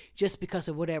opportunity just because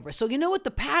of whatever? So you know what?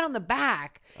 The pat on the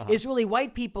back is really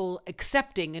white people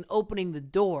accepting and opening the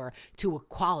door to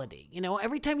equality. You know,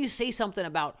 every time you say something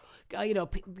about,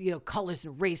 colors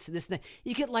and race and this and that,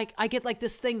 you get like, I get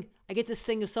this thing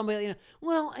of somebody, you know,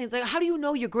 well, it's like, how do you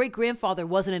know your great grandfather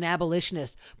wasn't an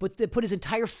abolitionist, but they put his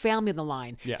entire family on the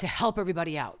line to help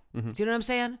everybody out? Do you know what I'm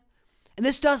saying? And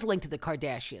this does link to the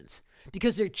Kardashians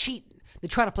because they're cheating. They're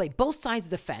trying to play both sides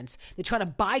of the fence. They're trying to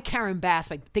buy Karen Bass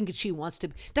by thinking she wants to.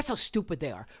 That's how stupid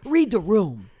they are. Read the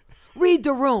room. Read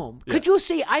the room. Yeah. Could you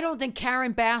see? I don't think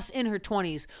Karen Bass in her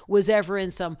 20s was ever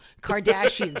in some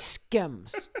Kardashian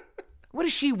skims. What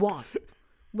does she want?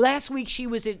 Last week she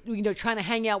was, trying to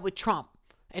hang out with Trump.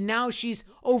 And now she's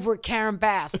over at Karen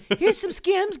Bass. Here's some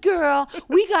Skims, girl.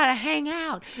 We got to hang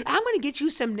out. I'm going to get you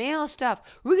some nail stuff.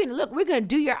 We're going to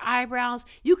do your eyebrows.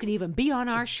 You can even be on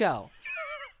our show.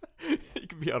 You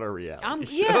can be on our reality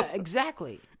show. Yeah,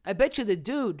 exactly. I bet you the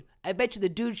dude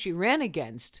she ran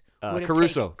against.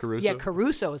 Caruso. Yeah,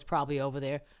 Caruso is probably over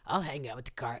there. I'll hang out with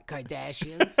the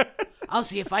Kardashians. I'll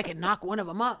see if I can knock one of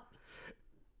them up.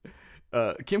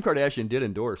 Kim Kardashian did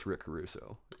endorse Rick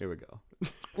Caruso. Here we go.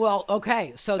 Well,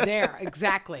 okay. So there,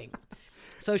 exactly.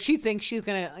 So she thinks she's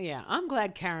going to, I'm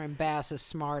glad Karen Bass is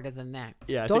smarter than that.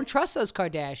 Yeah, Don't trust those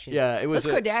Kardashians. Yeah, those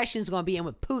Kardashians going to be in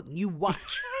with Putin. You watch.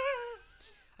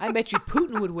 I bet you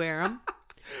Putin would wear them.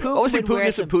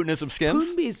 Putin in some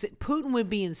Skims? Putin would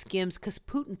be in Skims because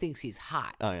Putin thinks he's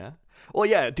hot. Oh, yeah? Well,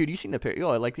 yeah, dude, you seen the picture?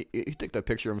 I like you took that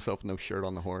picture of himself with no shirt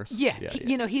on the horse. Yeah.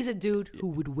 He's a dude who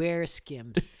would wear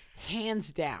Skims.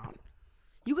 Hands down.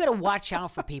 You got to watch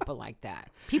out for people like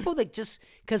that. People that just,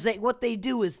 because what they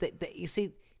do is that you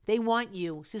see, they want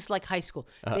you, it's just like high school.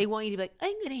 They want you to be like,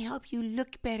 I'm going to help you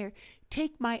look better.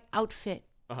 Take my outfit,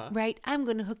 right? I'm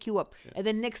going to hook you up. Yeah. And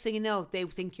then next thing you know, they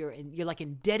think you're like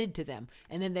indebted to them.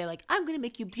 And then they're like, I'm going to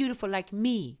make you beautiful like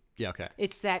me. Yeah, okay.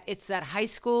 It's that high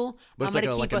school. But it's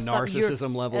like a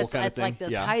narcissism level kind of thing. It's like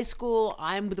this high school.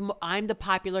 I'm the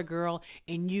popular girl,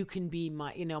 and you can be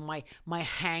my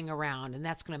hang around, and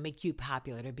that's gonna make you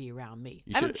popular to be around me.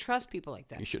 I don't trust people like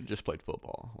that. You should have just played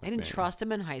football. I didn't trust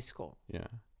them in high school. Yeah.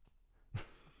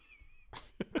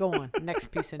 Go on.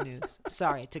 Next piece of news.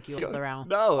 Sorry, it took you all around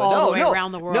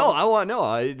the world. No, I want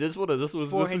this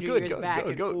is good. Back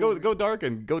go dark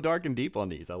and deep on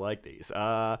these. I like these. We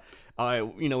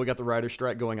got the writer's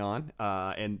strike going on,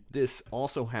 and this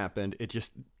also happened. It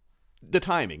just the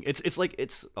timing. It's like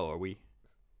it's. Oh, are we?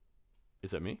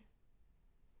 Is that me?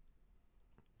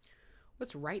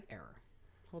 What's right error?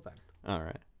 Hold on. All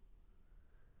right.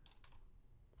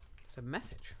 It's a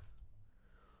message.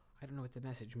 I don't know what the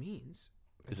message means.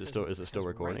 Is it still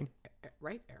recording?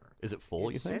 Right error. Is it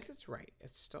full? You think? It says it's right.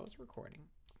 It still is recording.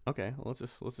 Okay, well,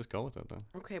 let's just go with that then.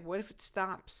 Okay, what if it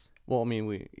stops? Well, I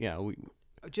mean,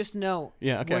 Just know,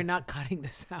 we're not cutting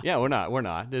this out. Yeah, we're not.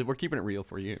 We're keeping it real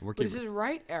for you. This is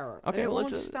right error. Okay, it well,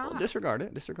 won't stop. Disregard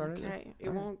it. Okay, it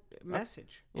won't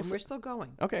message. And we're still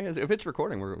going. Okay, if it's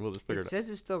recording, we'll just figure it out. It says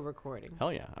it's still recording.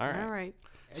 Hell yeah. All right. All right.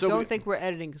 So don't think we're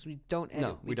editing because we don't edit.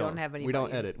 No, we don't have any. We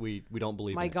don't edit. We don't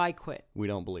believe in it. My guy quit. We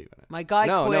don't believe in it. My guy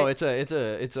quit. No,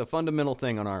 it's a fundamental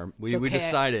thing on our. We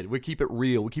decided we keep it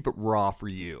real. We keep it raw for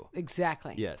you.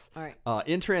 Exactly. Yes. All right.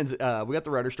 We got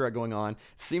the writer's strike going on.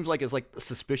 Seems like it's like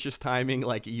suspicious timing,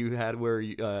 like you had where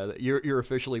you're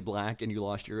officially black and you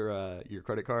lost your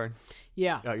credit card.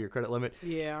 Yeah. Your credit limit.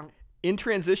 Yeah. In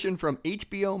transition from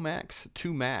HBO Max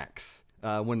to Max.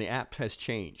 When the app has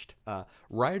changed,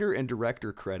 writer and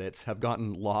director credits have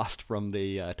gotten lost from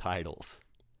the titles.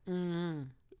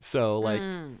 So, like,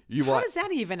 how does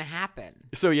that even happen?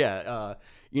 So, yeah,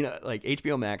 like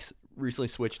HBO Max recently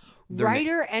switched.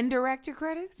 Writer and director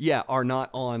credits? Yeah, were not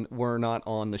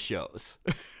on the shows.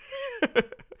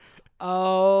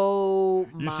 Oh,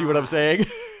 you see what I'm saying?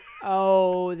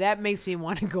 Oh, that makes me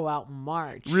want to go out and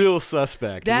march. Real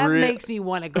suspect. That makes me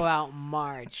want to go out and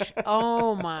march.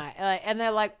 Oh, my. And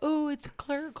they're like, oh, it's a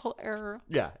clerical error.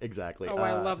 Yeah, exactly. Oh,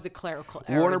 I love the clerical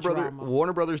error drama.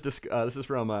 Warner Brothers, this is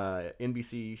from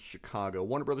NBC Chicago.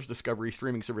 Warner Brothers Discovery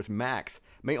streaming service Max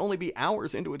may only be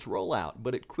hours into its rollout,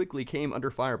 but it quickly came under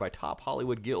fire by top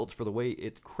Hollywood guilds for the way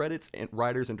it credits and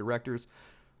writers and directors.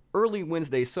 Early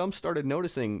Wednesday, some started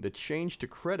noticing the change to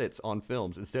credits on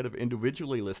films. Instead of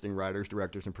individually listing writers,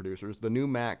 directors, and producers, the new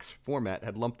Max format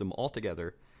had lumped them all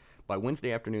together. By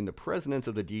Wednesday afternoon, the presidents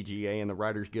of the DGA and the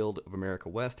Writers Guild of America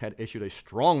West had issued a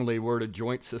strongly worded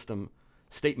joint system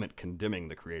statement condemning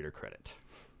the creator credit.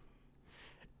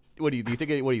 What do you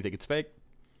think? What do you think? It's fake?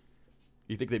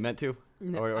 You think they meant to,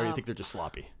 or you think they're just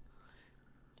sloppy?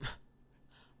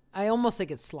 I almost think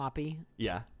it's sloppy.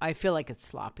 Yeah. I feel like it's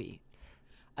sloppy.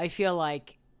 I feel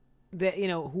like that,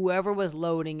 whoever was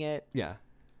loading it. Yeah.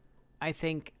 I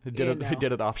think did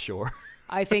it offshore.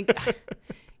 I think,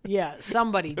 yeah,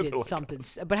 somebody did something.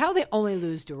 But how they only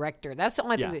lose director? That's the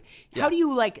only thing. How do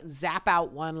you zap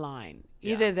out one line?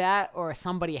 Either that or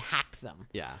somebody hacked them.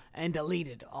 Yeah. And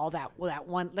deleted all that. Well, that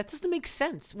one that doesn't make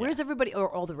sense. Where's everybody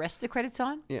or all the rest of the credits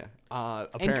on? Yeah.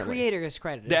 Apparently. And creators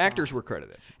credited. The actors were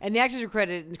credited. And the actors were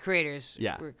credited, and the creators.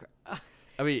 Yeah.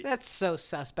 I mean, that's so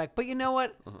suspect. But you know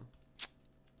what?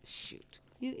 Shoot.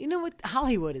 You know what?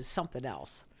 Hollywood is something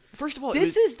else. First of all,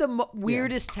 this is the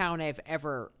weirdest town I've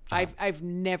ever. I've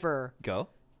never.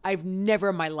 I've never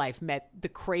in my life met the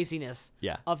craziness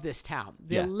of this town.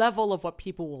 The level of what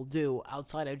people will do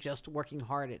outside of just working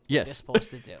hard at what they're supposed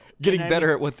to do. Getting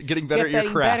better at your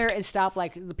craft. Better and stop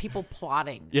the people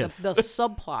plotting. Yes. The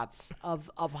subplots of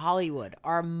Hollywood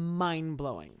are mind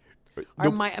blowing.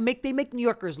 They make New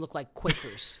Yorkers look like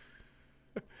Quakers.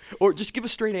 Or just give a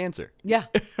straight answer. Yeah,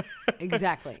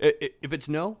 exactly. If it's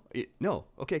no.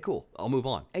 Okay, cool. I'll move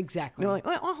on. Exactly. Hold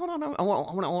on. I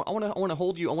want to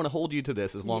hold you. I want to hold you to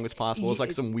this as long as possible. It's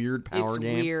like some weird power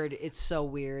game. It's weird. It's so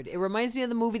weird. It reminds me of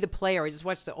the movie The Player. I just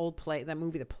watched that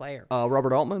movie The Player.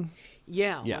 Robert Altman.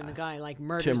 Yeah, when the guy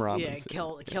murders, Tim Robbins,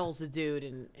 kills the dude,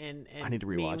 and I need to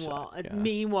rewatch that.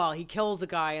 Meanwhile, he kills the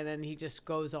guy, and then he just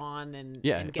goes on and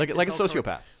gets like a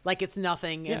sociopath, like it's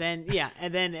nothing,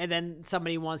 and then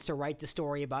somebody wants to write the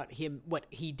story about him, what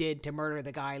he did to murder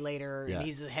the guy later, and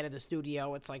he's the head of the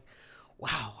studio. It's like,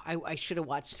 wow, I should have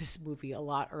watched this movie a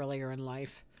lot earlier in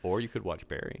life. Or you could watch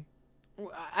Barry.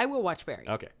 I will watch Barry.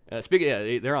 Okay.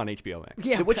 They're on HBO Max.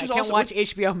 Yeah, I can't watch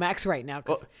HBO Max right now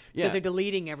because they're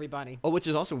deleting everybody. Oh, which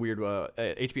is also weird.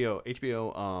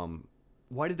 HBO.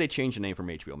 Why did they change the name from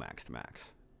HBO Max to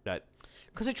Max?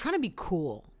 Because they're trying to be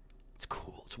cool. It's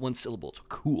cool. It's one syllable. It's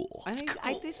cool.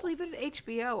 I just leave it at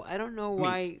HBO. I don't know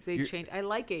why they changed. I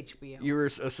like HBO. You were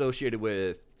associated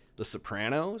with The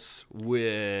Sopranos,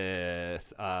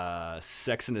 with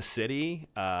Sex and the City,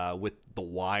 with The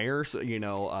Wire,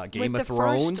 Game of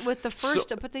Thrones. But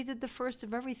they did the first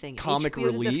of everything. Comic HBO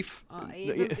relief.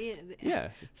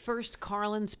 First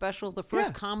Carlin specials, the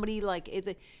first comedy,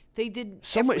 they did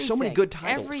so many good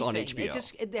titles on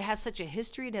HBO. It has such a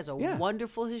history. It has a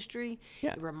wonderful history.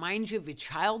 Yeah. It reminds you of your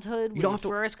childhood when you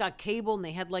first got cable, and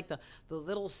they had the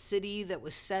little city that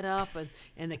was set up,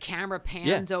 and the camera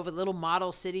pans over the little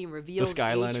model city and reveals the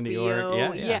skyline HBO. in New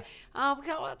York. Yeah. Oh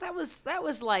God, that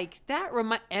was like that.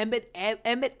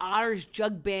 Emmett Otter's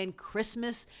Jug Band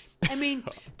Christmas. I mean,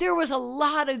 there was a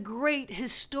lot of great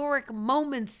historic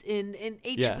moments in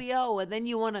HBO, and then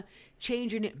you want to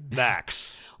change your name.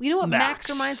 Max. You know what Max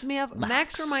reminds me of?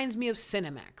 Max reminds me of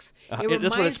Cinemax. That's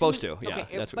what it's supposed to. Yeah,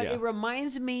 it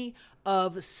reminds me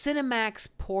of Cinemax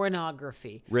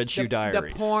pornography. Red Shoe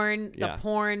Diaries. The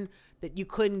porn that you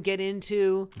couldn't get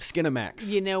into. Skinamax.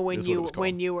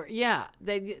 When you were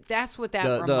that's what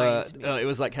that reminds me. It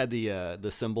was like had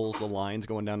the symbols, the lines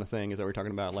going down the thing. Is that what we're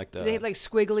talking about? Like they had like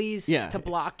squigglies to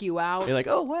block you out. You're like,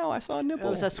 oh wow, I saw a nipple.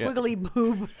 It was a squiggly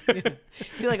boob.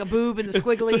 See like a boob in the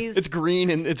squigglies. It's green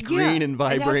and green and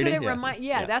vibrating.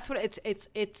 And that's what it that's what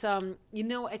it's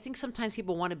I think sometimes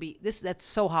people want to be that's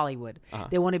so Hollywood.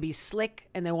 They want to be slick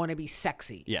and they want to be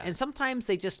sexy. Yeah. And sometimes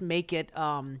they just make it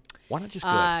why not just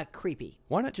good? Creepy.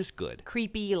 Why not just good?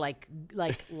 Creepy, like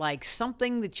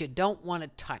something that you don't want to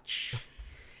touch.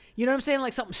 You know what I'm saying?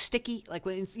 Like something sticky. Like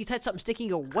when you touch something sticky, you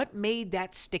go, what made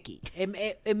that sticky?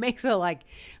 It makes it like,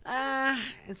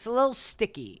 it's a little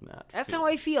sticky. That's how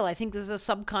I feel. I think there's a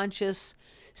subconscious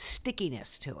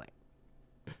stickiness to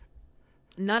it.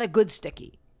 Not a good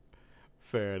sticky.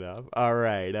 Fair enough. All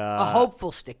right. A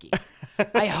hopeful sticky.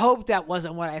 I hope that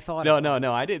wasn't what I thought. No,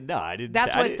 I didn't.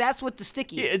 That's what the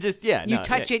sticky is. You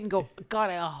touch it and go, God,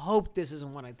 I hope this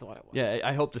isn't what I thought it was. Yeah,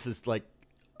 I hope this is like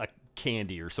a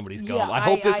candy or somebody's gum. I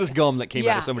hope this is gum that came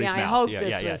out of somebody's mouth. I hope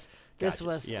this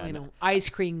was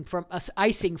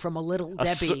icing from a little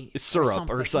Debbie syrup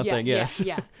or something. Yes.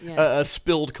 Yeah. A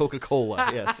spilled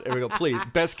Coca-Cola. Yes. There we go. Please,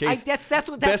 best case.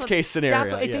 Best case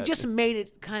scenario. It just made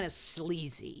it kind of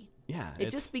sleazy. Yeah, it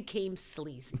just became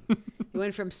sleazy. It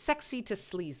went from sexy to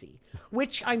sleazy,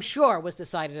 which I'm sure was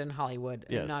decided in Hollywood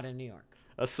and not in New York.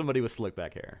 Somebody with slick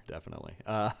back hair, definitely.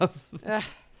 From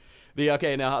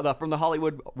the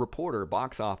Hollywood Reporter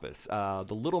box office, The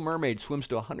Little Mermaid swims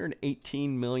to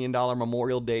 $118 million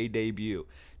Memorial Day debut.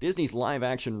 Disney's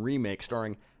live-action remake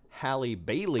starring Halle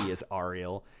Bailey as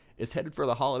Ariel is headed for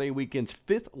the holiday weekend's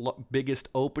fifth biggest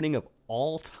opening of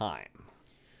all time.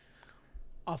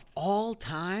 Of all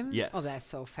time? Yes. Oh, that's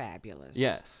so fabulous.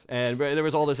 Yes. And there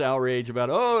was all this outrage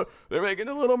about, they're making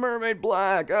The Little Mermaid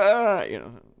black.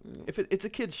 If it's a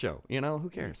kid's show, who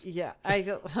cares? Yeah.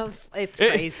 It's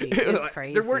crazy. It's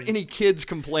crazy. There weren't any kids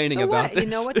complaining about this. You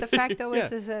know what the fact, though,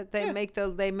 is that they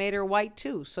made her white,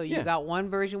 too. So you got one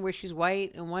version where she's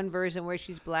white and one version where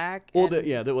she's black. Well,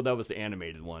 that was the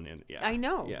animated one. And I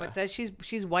know, but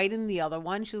she's white in the other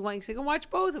one. She's white. So you can watch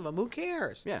both of them. Who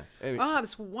cares? Yeah.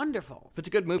 It's wonderful. If it's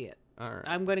a good movie. All right.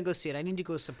 I'm going to go see it. I need to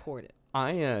go support it.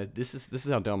 This is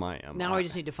how dumb I am. Now I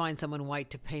just need to find someone white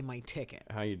to pay my ticket.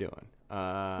 How you doing?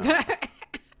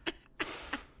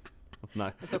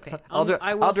 It's okay. I'll drop you.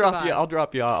 I will survive.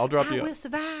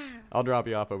 I'll drop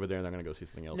you off over there, and I'm gonna go see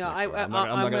something else. No, I'm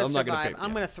gonna survive.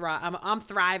 I'm gonna thrive. I'm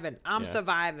thriving. I'm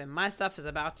surviving. My stuff is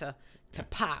about to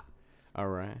pop. All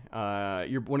right.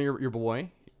 Your boy.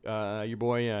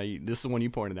 This is the one you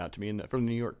pointed out to me from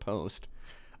the New York Post.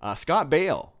 Scott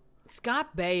Baio.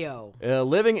 Scott Baio.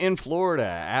 Living in Florida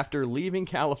after leaving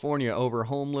California over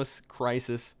homeless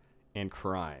crisis and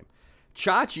crime.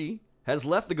 Chachi has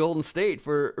left the Golden State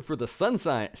for the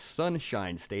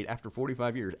Sunshine State after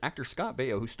 45 years. Actor Scott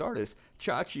Baio, who starred as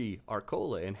Chachi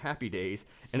Arcola in Happy Days,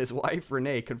 and his wife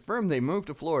Renee confirmed they moved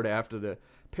to Florida after the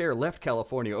pair left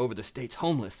California over the state's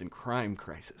homeless and crime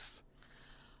crisis.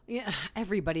 Yeah,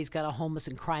 everybody's got a homeless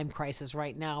and crime crisis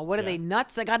right now. What are they,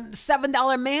 nuts? They got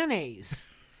 $7 mayonnaise.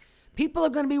 People are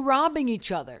going to be robbing each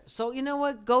other. So you know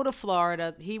what? Go to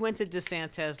Florida. He went to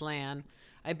DeSantis land.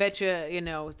 I bet you,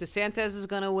 DeSantis is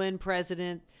going to win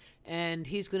president, and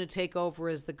he's going to take over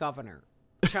as the governor.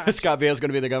 Scott Baio's going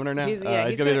to be the governor now? He's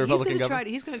going to be the Republican governor?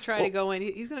 He's going to try to go in.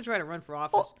 He's going to try to run for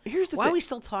office. Why are we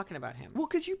still talking about him? Well,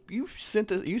 because you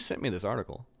sent me this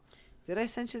article. Did I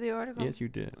send you the article? Yes, you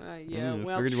did. Figured you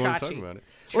wanted to talk about it.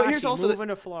 Well, here's also moving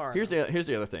to Florida. Here's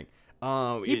the other thing.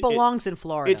 He belongs in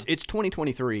Florida. It's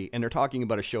 2023, and they're talking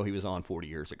about a show he was on 40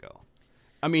 years ago.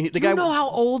 I mean, Do you know how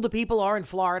old the people are in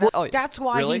Florida? That's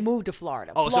why he moved to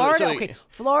Florida. Florida,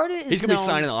 Florida is he's going to be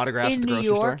signing autographs at the grocery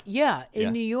store? Yeah,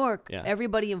 in New York,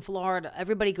 everybody in Florida,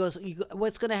 everybody goes,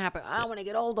 what's going to happen? When I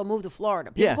get old, I'll move to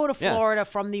Florida. People go to Florida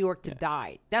from New York to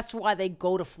die. That's why they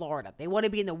go to Florida. They want to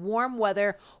be in the warm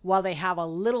weather while they have a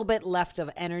little bit left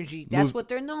of energy. That's what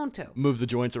they're known to. Move the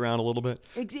joints around a little bit?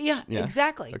 Yeah,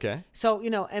 exactly. Okay. So,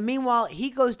 and meanwhile,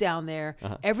 he goes down there.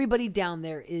 Everybody down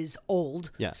there is old.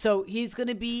 Yeah. So he's going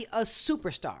to be a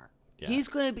superstar. Yeah. He's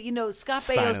going to be, Scott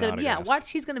Baio's going to be, watch,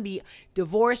 he's going to be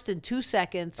divorced in 2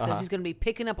 seconds because he's going to be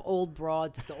picking up old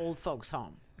broads at the old folks'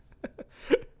 home.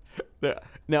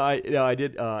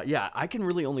 I can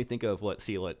really only think of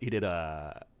he did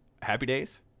Happy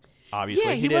Days. Obviously,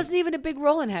 yeah, he wasn't even a big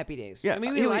role in Happy Days. Yeah, I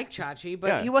mean, we like Chachi,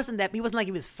 but he wasn't like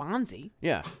he was Fonzie.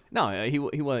 Yeah, no, he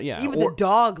was. Yeah, even the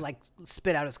dog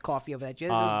spit out his coffee over that. The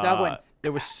dog went It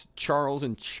was Charles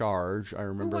in Charge. I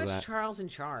remember Who watched that. Charles in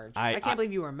Charge? I can't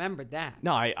believe you remembered that.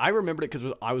 No, I remembered it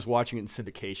because I was watching it in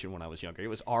syndication when I was younger. It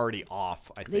was already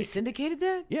off, I think. They syndicated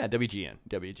that? Yeah, WGN.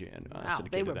 Wow,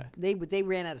 syndicated that. they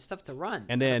ran out of stuff to run.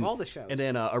 And then all the shows. And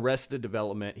then Arrested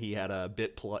Development, he had a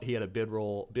bit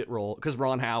role because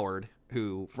Ron Howard,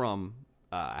 who from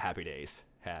Happy Days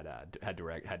had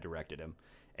directed him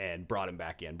and brought him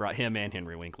back in, brought him and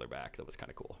Henry Winkler back. That was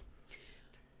kind of cool.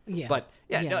 Yeah. But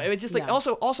no, it's just like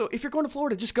also if you're going to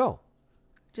Florida, just go.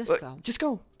 Just go. Just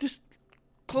go. Just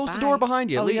close the door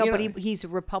behind you. Oh, no, but he's a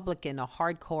Republican, a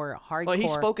hardcore. Well, he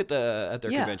spoke at their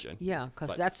convention. Yeah,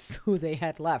 because that's who they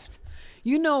had left.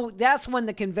 You know, that's when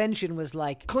the convention was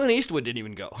like. Clint Eastwood didn't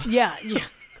even go. Yeah.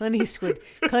 Clint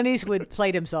Eastwood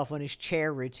played himself on his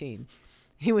chair routine.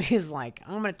 He was like,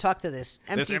 I'm going to talk to this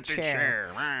empty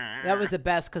chair. That was the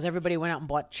best because everybody went out and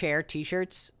bought chair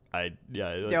T-shirts.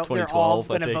 They're all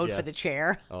going to vote for the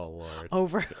chair. Oh,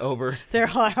 Lord. Over. They're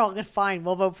all going to fine.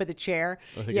 We'll vote for the chair.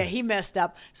 Yeah, he messed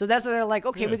up. So that's what they're like,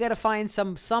 okay, we got to find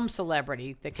some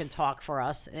celebrity that can talk for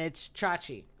us. And it's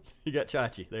Chachi. You got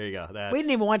Chachi. There you go. We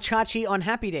didn't even want Chachi on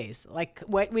Happy Days. Like,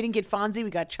 we didn't get Fonzie. We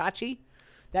got Chachi.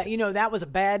 That was a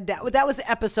bad. That was the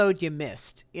episode you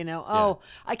missed.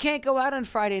 I can't go out on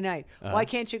Friday night. Why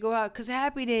can't you go out? Because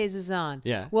Happy Days is on.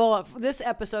 Yeah. Well, this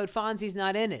episode, Fonzie's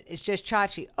not in it. It's just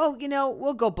Chachi. Oh,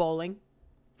 we'll go bowling.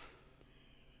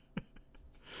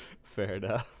 Fair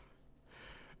enough.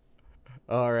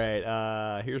 All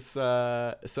right. Here's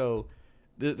so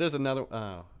there's another.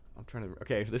 I'm trying to.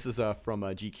 Okay, this is from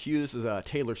GQ. This is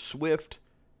Taylor Swift.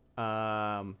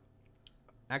 Actually,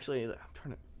 I'm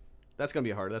trying to. That's gonna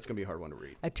be hard. That's gonna be a hard one to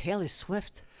read. A Taylor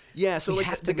Swift. Yeah, so we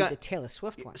have to read the Taylor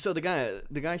Swift one. So the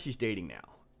guy she's dating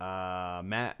now,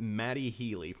 Maddie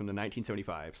Healy from the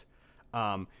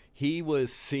 1975s. He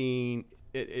was seen.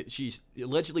 She's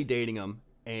allegedly dating him,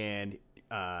 and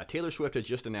Taylor Swift has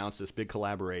just announced this big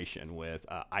collaboration with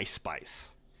Ice Spice.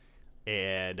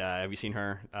 And have you seen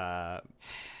her? All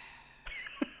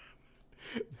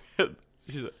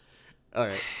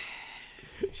right.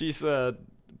 She's a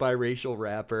biracial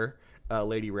rapper.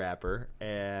 Lady rapper,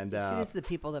 and it's the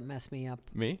people that mess me up.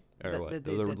 Me or what?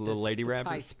 The lady rappers.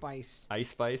 Ice Spice. Ice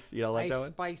Spice. You don't like that one?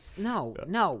 Ice Spice.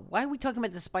 No. Why are we talking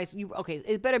about the Spice? Okay,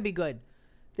 it better be good.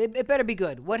 It better be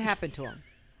good. What happened to him?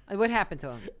 What happened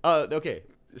to him? Okay.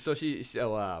 So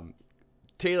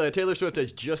Taylor Swift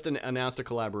has just announced a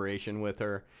collaboration with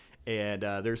her, and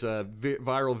there's a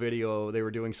viral video. They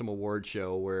were doing some award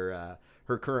show where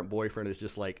her current boyfriend is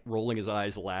just like rolling his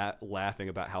eyes, laughing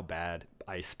about how bad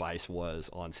Ice Spice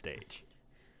was on stage.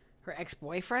 Her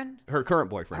ex-boyfriend? Her current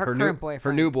boyfriend. Her current boyfriend.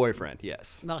 Her new boyfriend,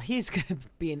 yes. Well, he's going to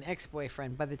be an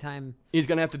ex-boyfriend by the time... He's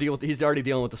going to have to deal with... He's already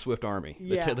dealing with the Swift Army.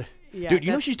 Yeah. Dude,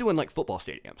 you know she's doing like football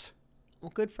stadiums.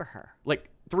 Well, good for her. Like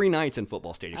 3 nights in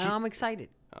football stadiums. I'm excited.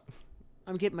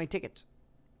 I'm getting my tickets.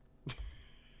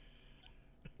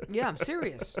 Yeah, I'm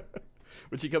serious.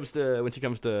 When she comes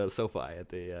to SoFi at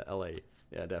the LA.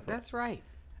 Yeah, definitely. That's right.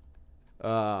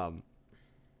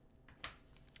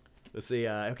 Let's see.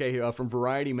 From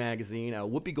Variety magazine,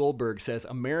 Whoopi Goldberg says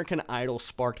American Idol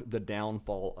sparked the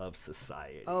downfall of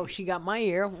society. Oh, she got my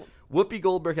ear. Whoopi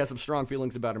Goldberg has some strong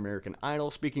feelings about American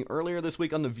Idol. Speaking earlier this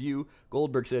week on The View,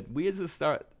 Goldberg said, "We as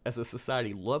a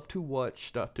society love to watch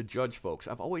stuff to judge folks.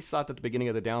 I've always thought that the beginning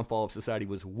of the downfall of society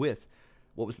was with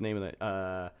what was the name of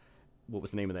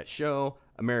that show?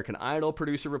 American Idol."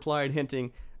 Producer replied,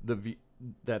 hinting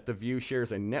that The View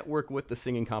shares a network with the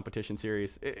singing competition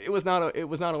series. It was not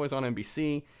always on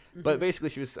NBC, but basically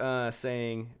she was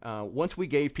saying, once we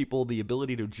gave people the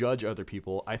ability to judge other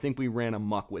people, I think we ran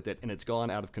amok with it, and it's gone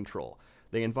out of control.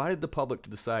 They invited the public to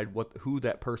decide who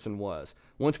that person was.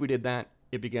 Once we did that,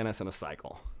 it began us in a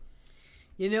cycle.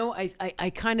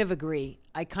 I kind of agree.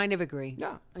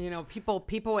 Yeah.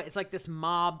 People, it's like this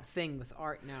mob thing with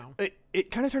art now. It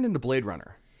kind of turned into Blade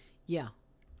Runner. Yeah.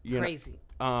 Crazy.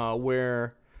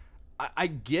 Where I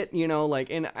get, and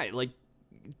I like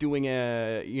doing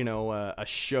a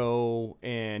show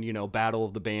and, battle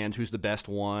of the bands, who's the best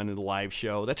one, and the live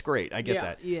show. That's great. I get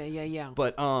that. Yeah.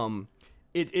 But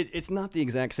it's not the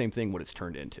exact same thing what it's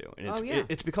turned into. And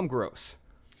it's become gross.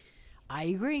 I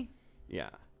agree. Yeah.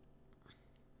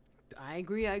 I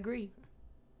agree. Everything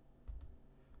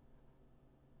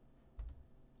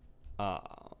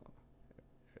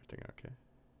okay?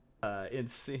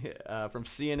 From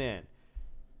CNN,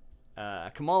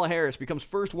 Kamala Harris becomes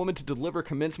first woman to deliver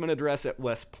commencement address at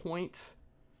West Point.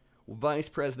 Vice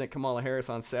President Kamala Harris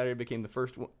on Saturday became the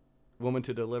first woman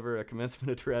to deliver a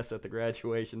commencement address at the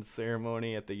graduation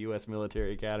ceremony at the U.S.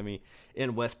 Military Academy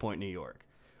in West Point, New York,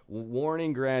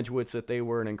 warning graduates that they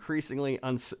were an increasingly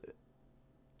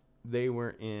they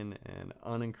were in an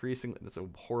that's a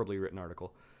horribly written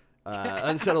article,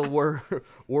 unsettled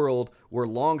world where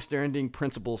long-standing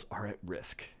principles are at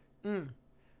risk.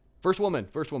 First woman,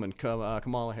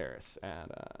 Kamala Harris.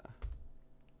 And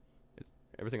is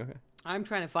everything okay? I'm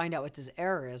trying to find out what this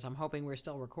error is. I'm hoping we're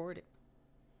still recording.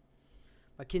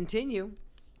 But continue.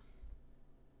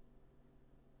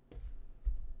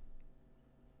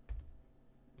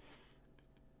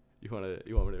 You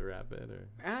want me to wrap it?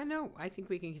 Or? No, I think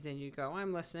we can continue to go.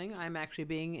 I'm listening. I'm actually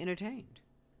being entertained.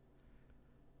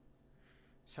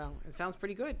 So it sounds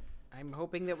pretty good. I'm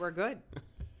hoping that we're good.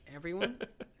 Everyone?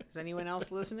 Is anyone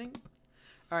else listening?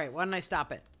 All right, why don't I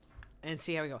stop it and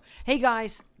see how we go? Hey,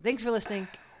 guys, thanks for listening.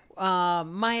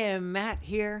 Maya and Matt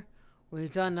here.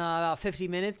 We've done about 50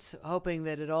 minutes, hoping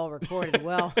that it all recorded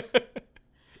well.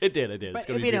 It did. It's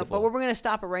gonna be beautiful. But we're going to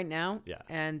stop it right now. Yeah.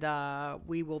 And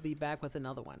we will be back with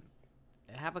another one.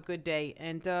 Have a good day.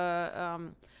 And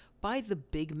buy the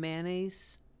big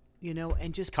mayonnaise,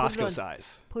 and just Costco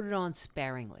size. Put it on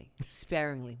sparingly.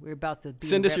 We're about to be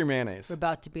Send us your mayonnaise. We're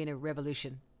about to be in a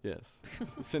revolution. Yes.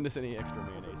 Send us any extra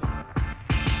mayonnaise.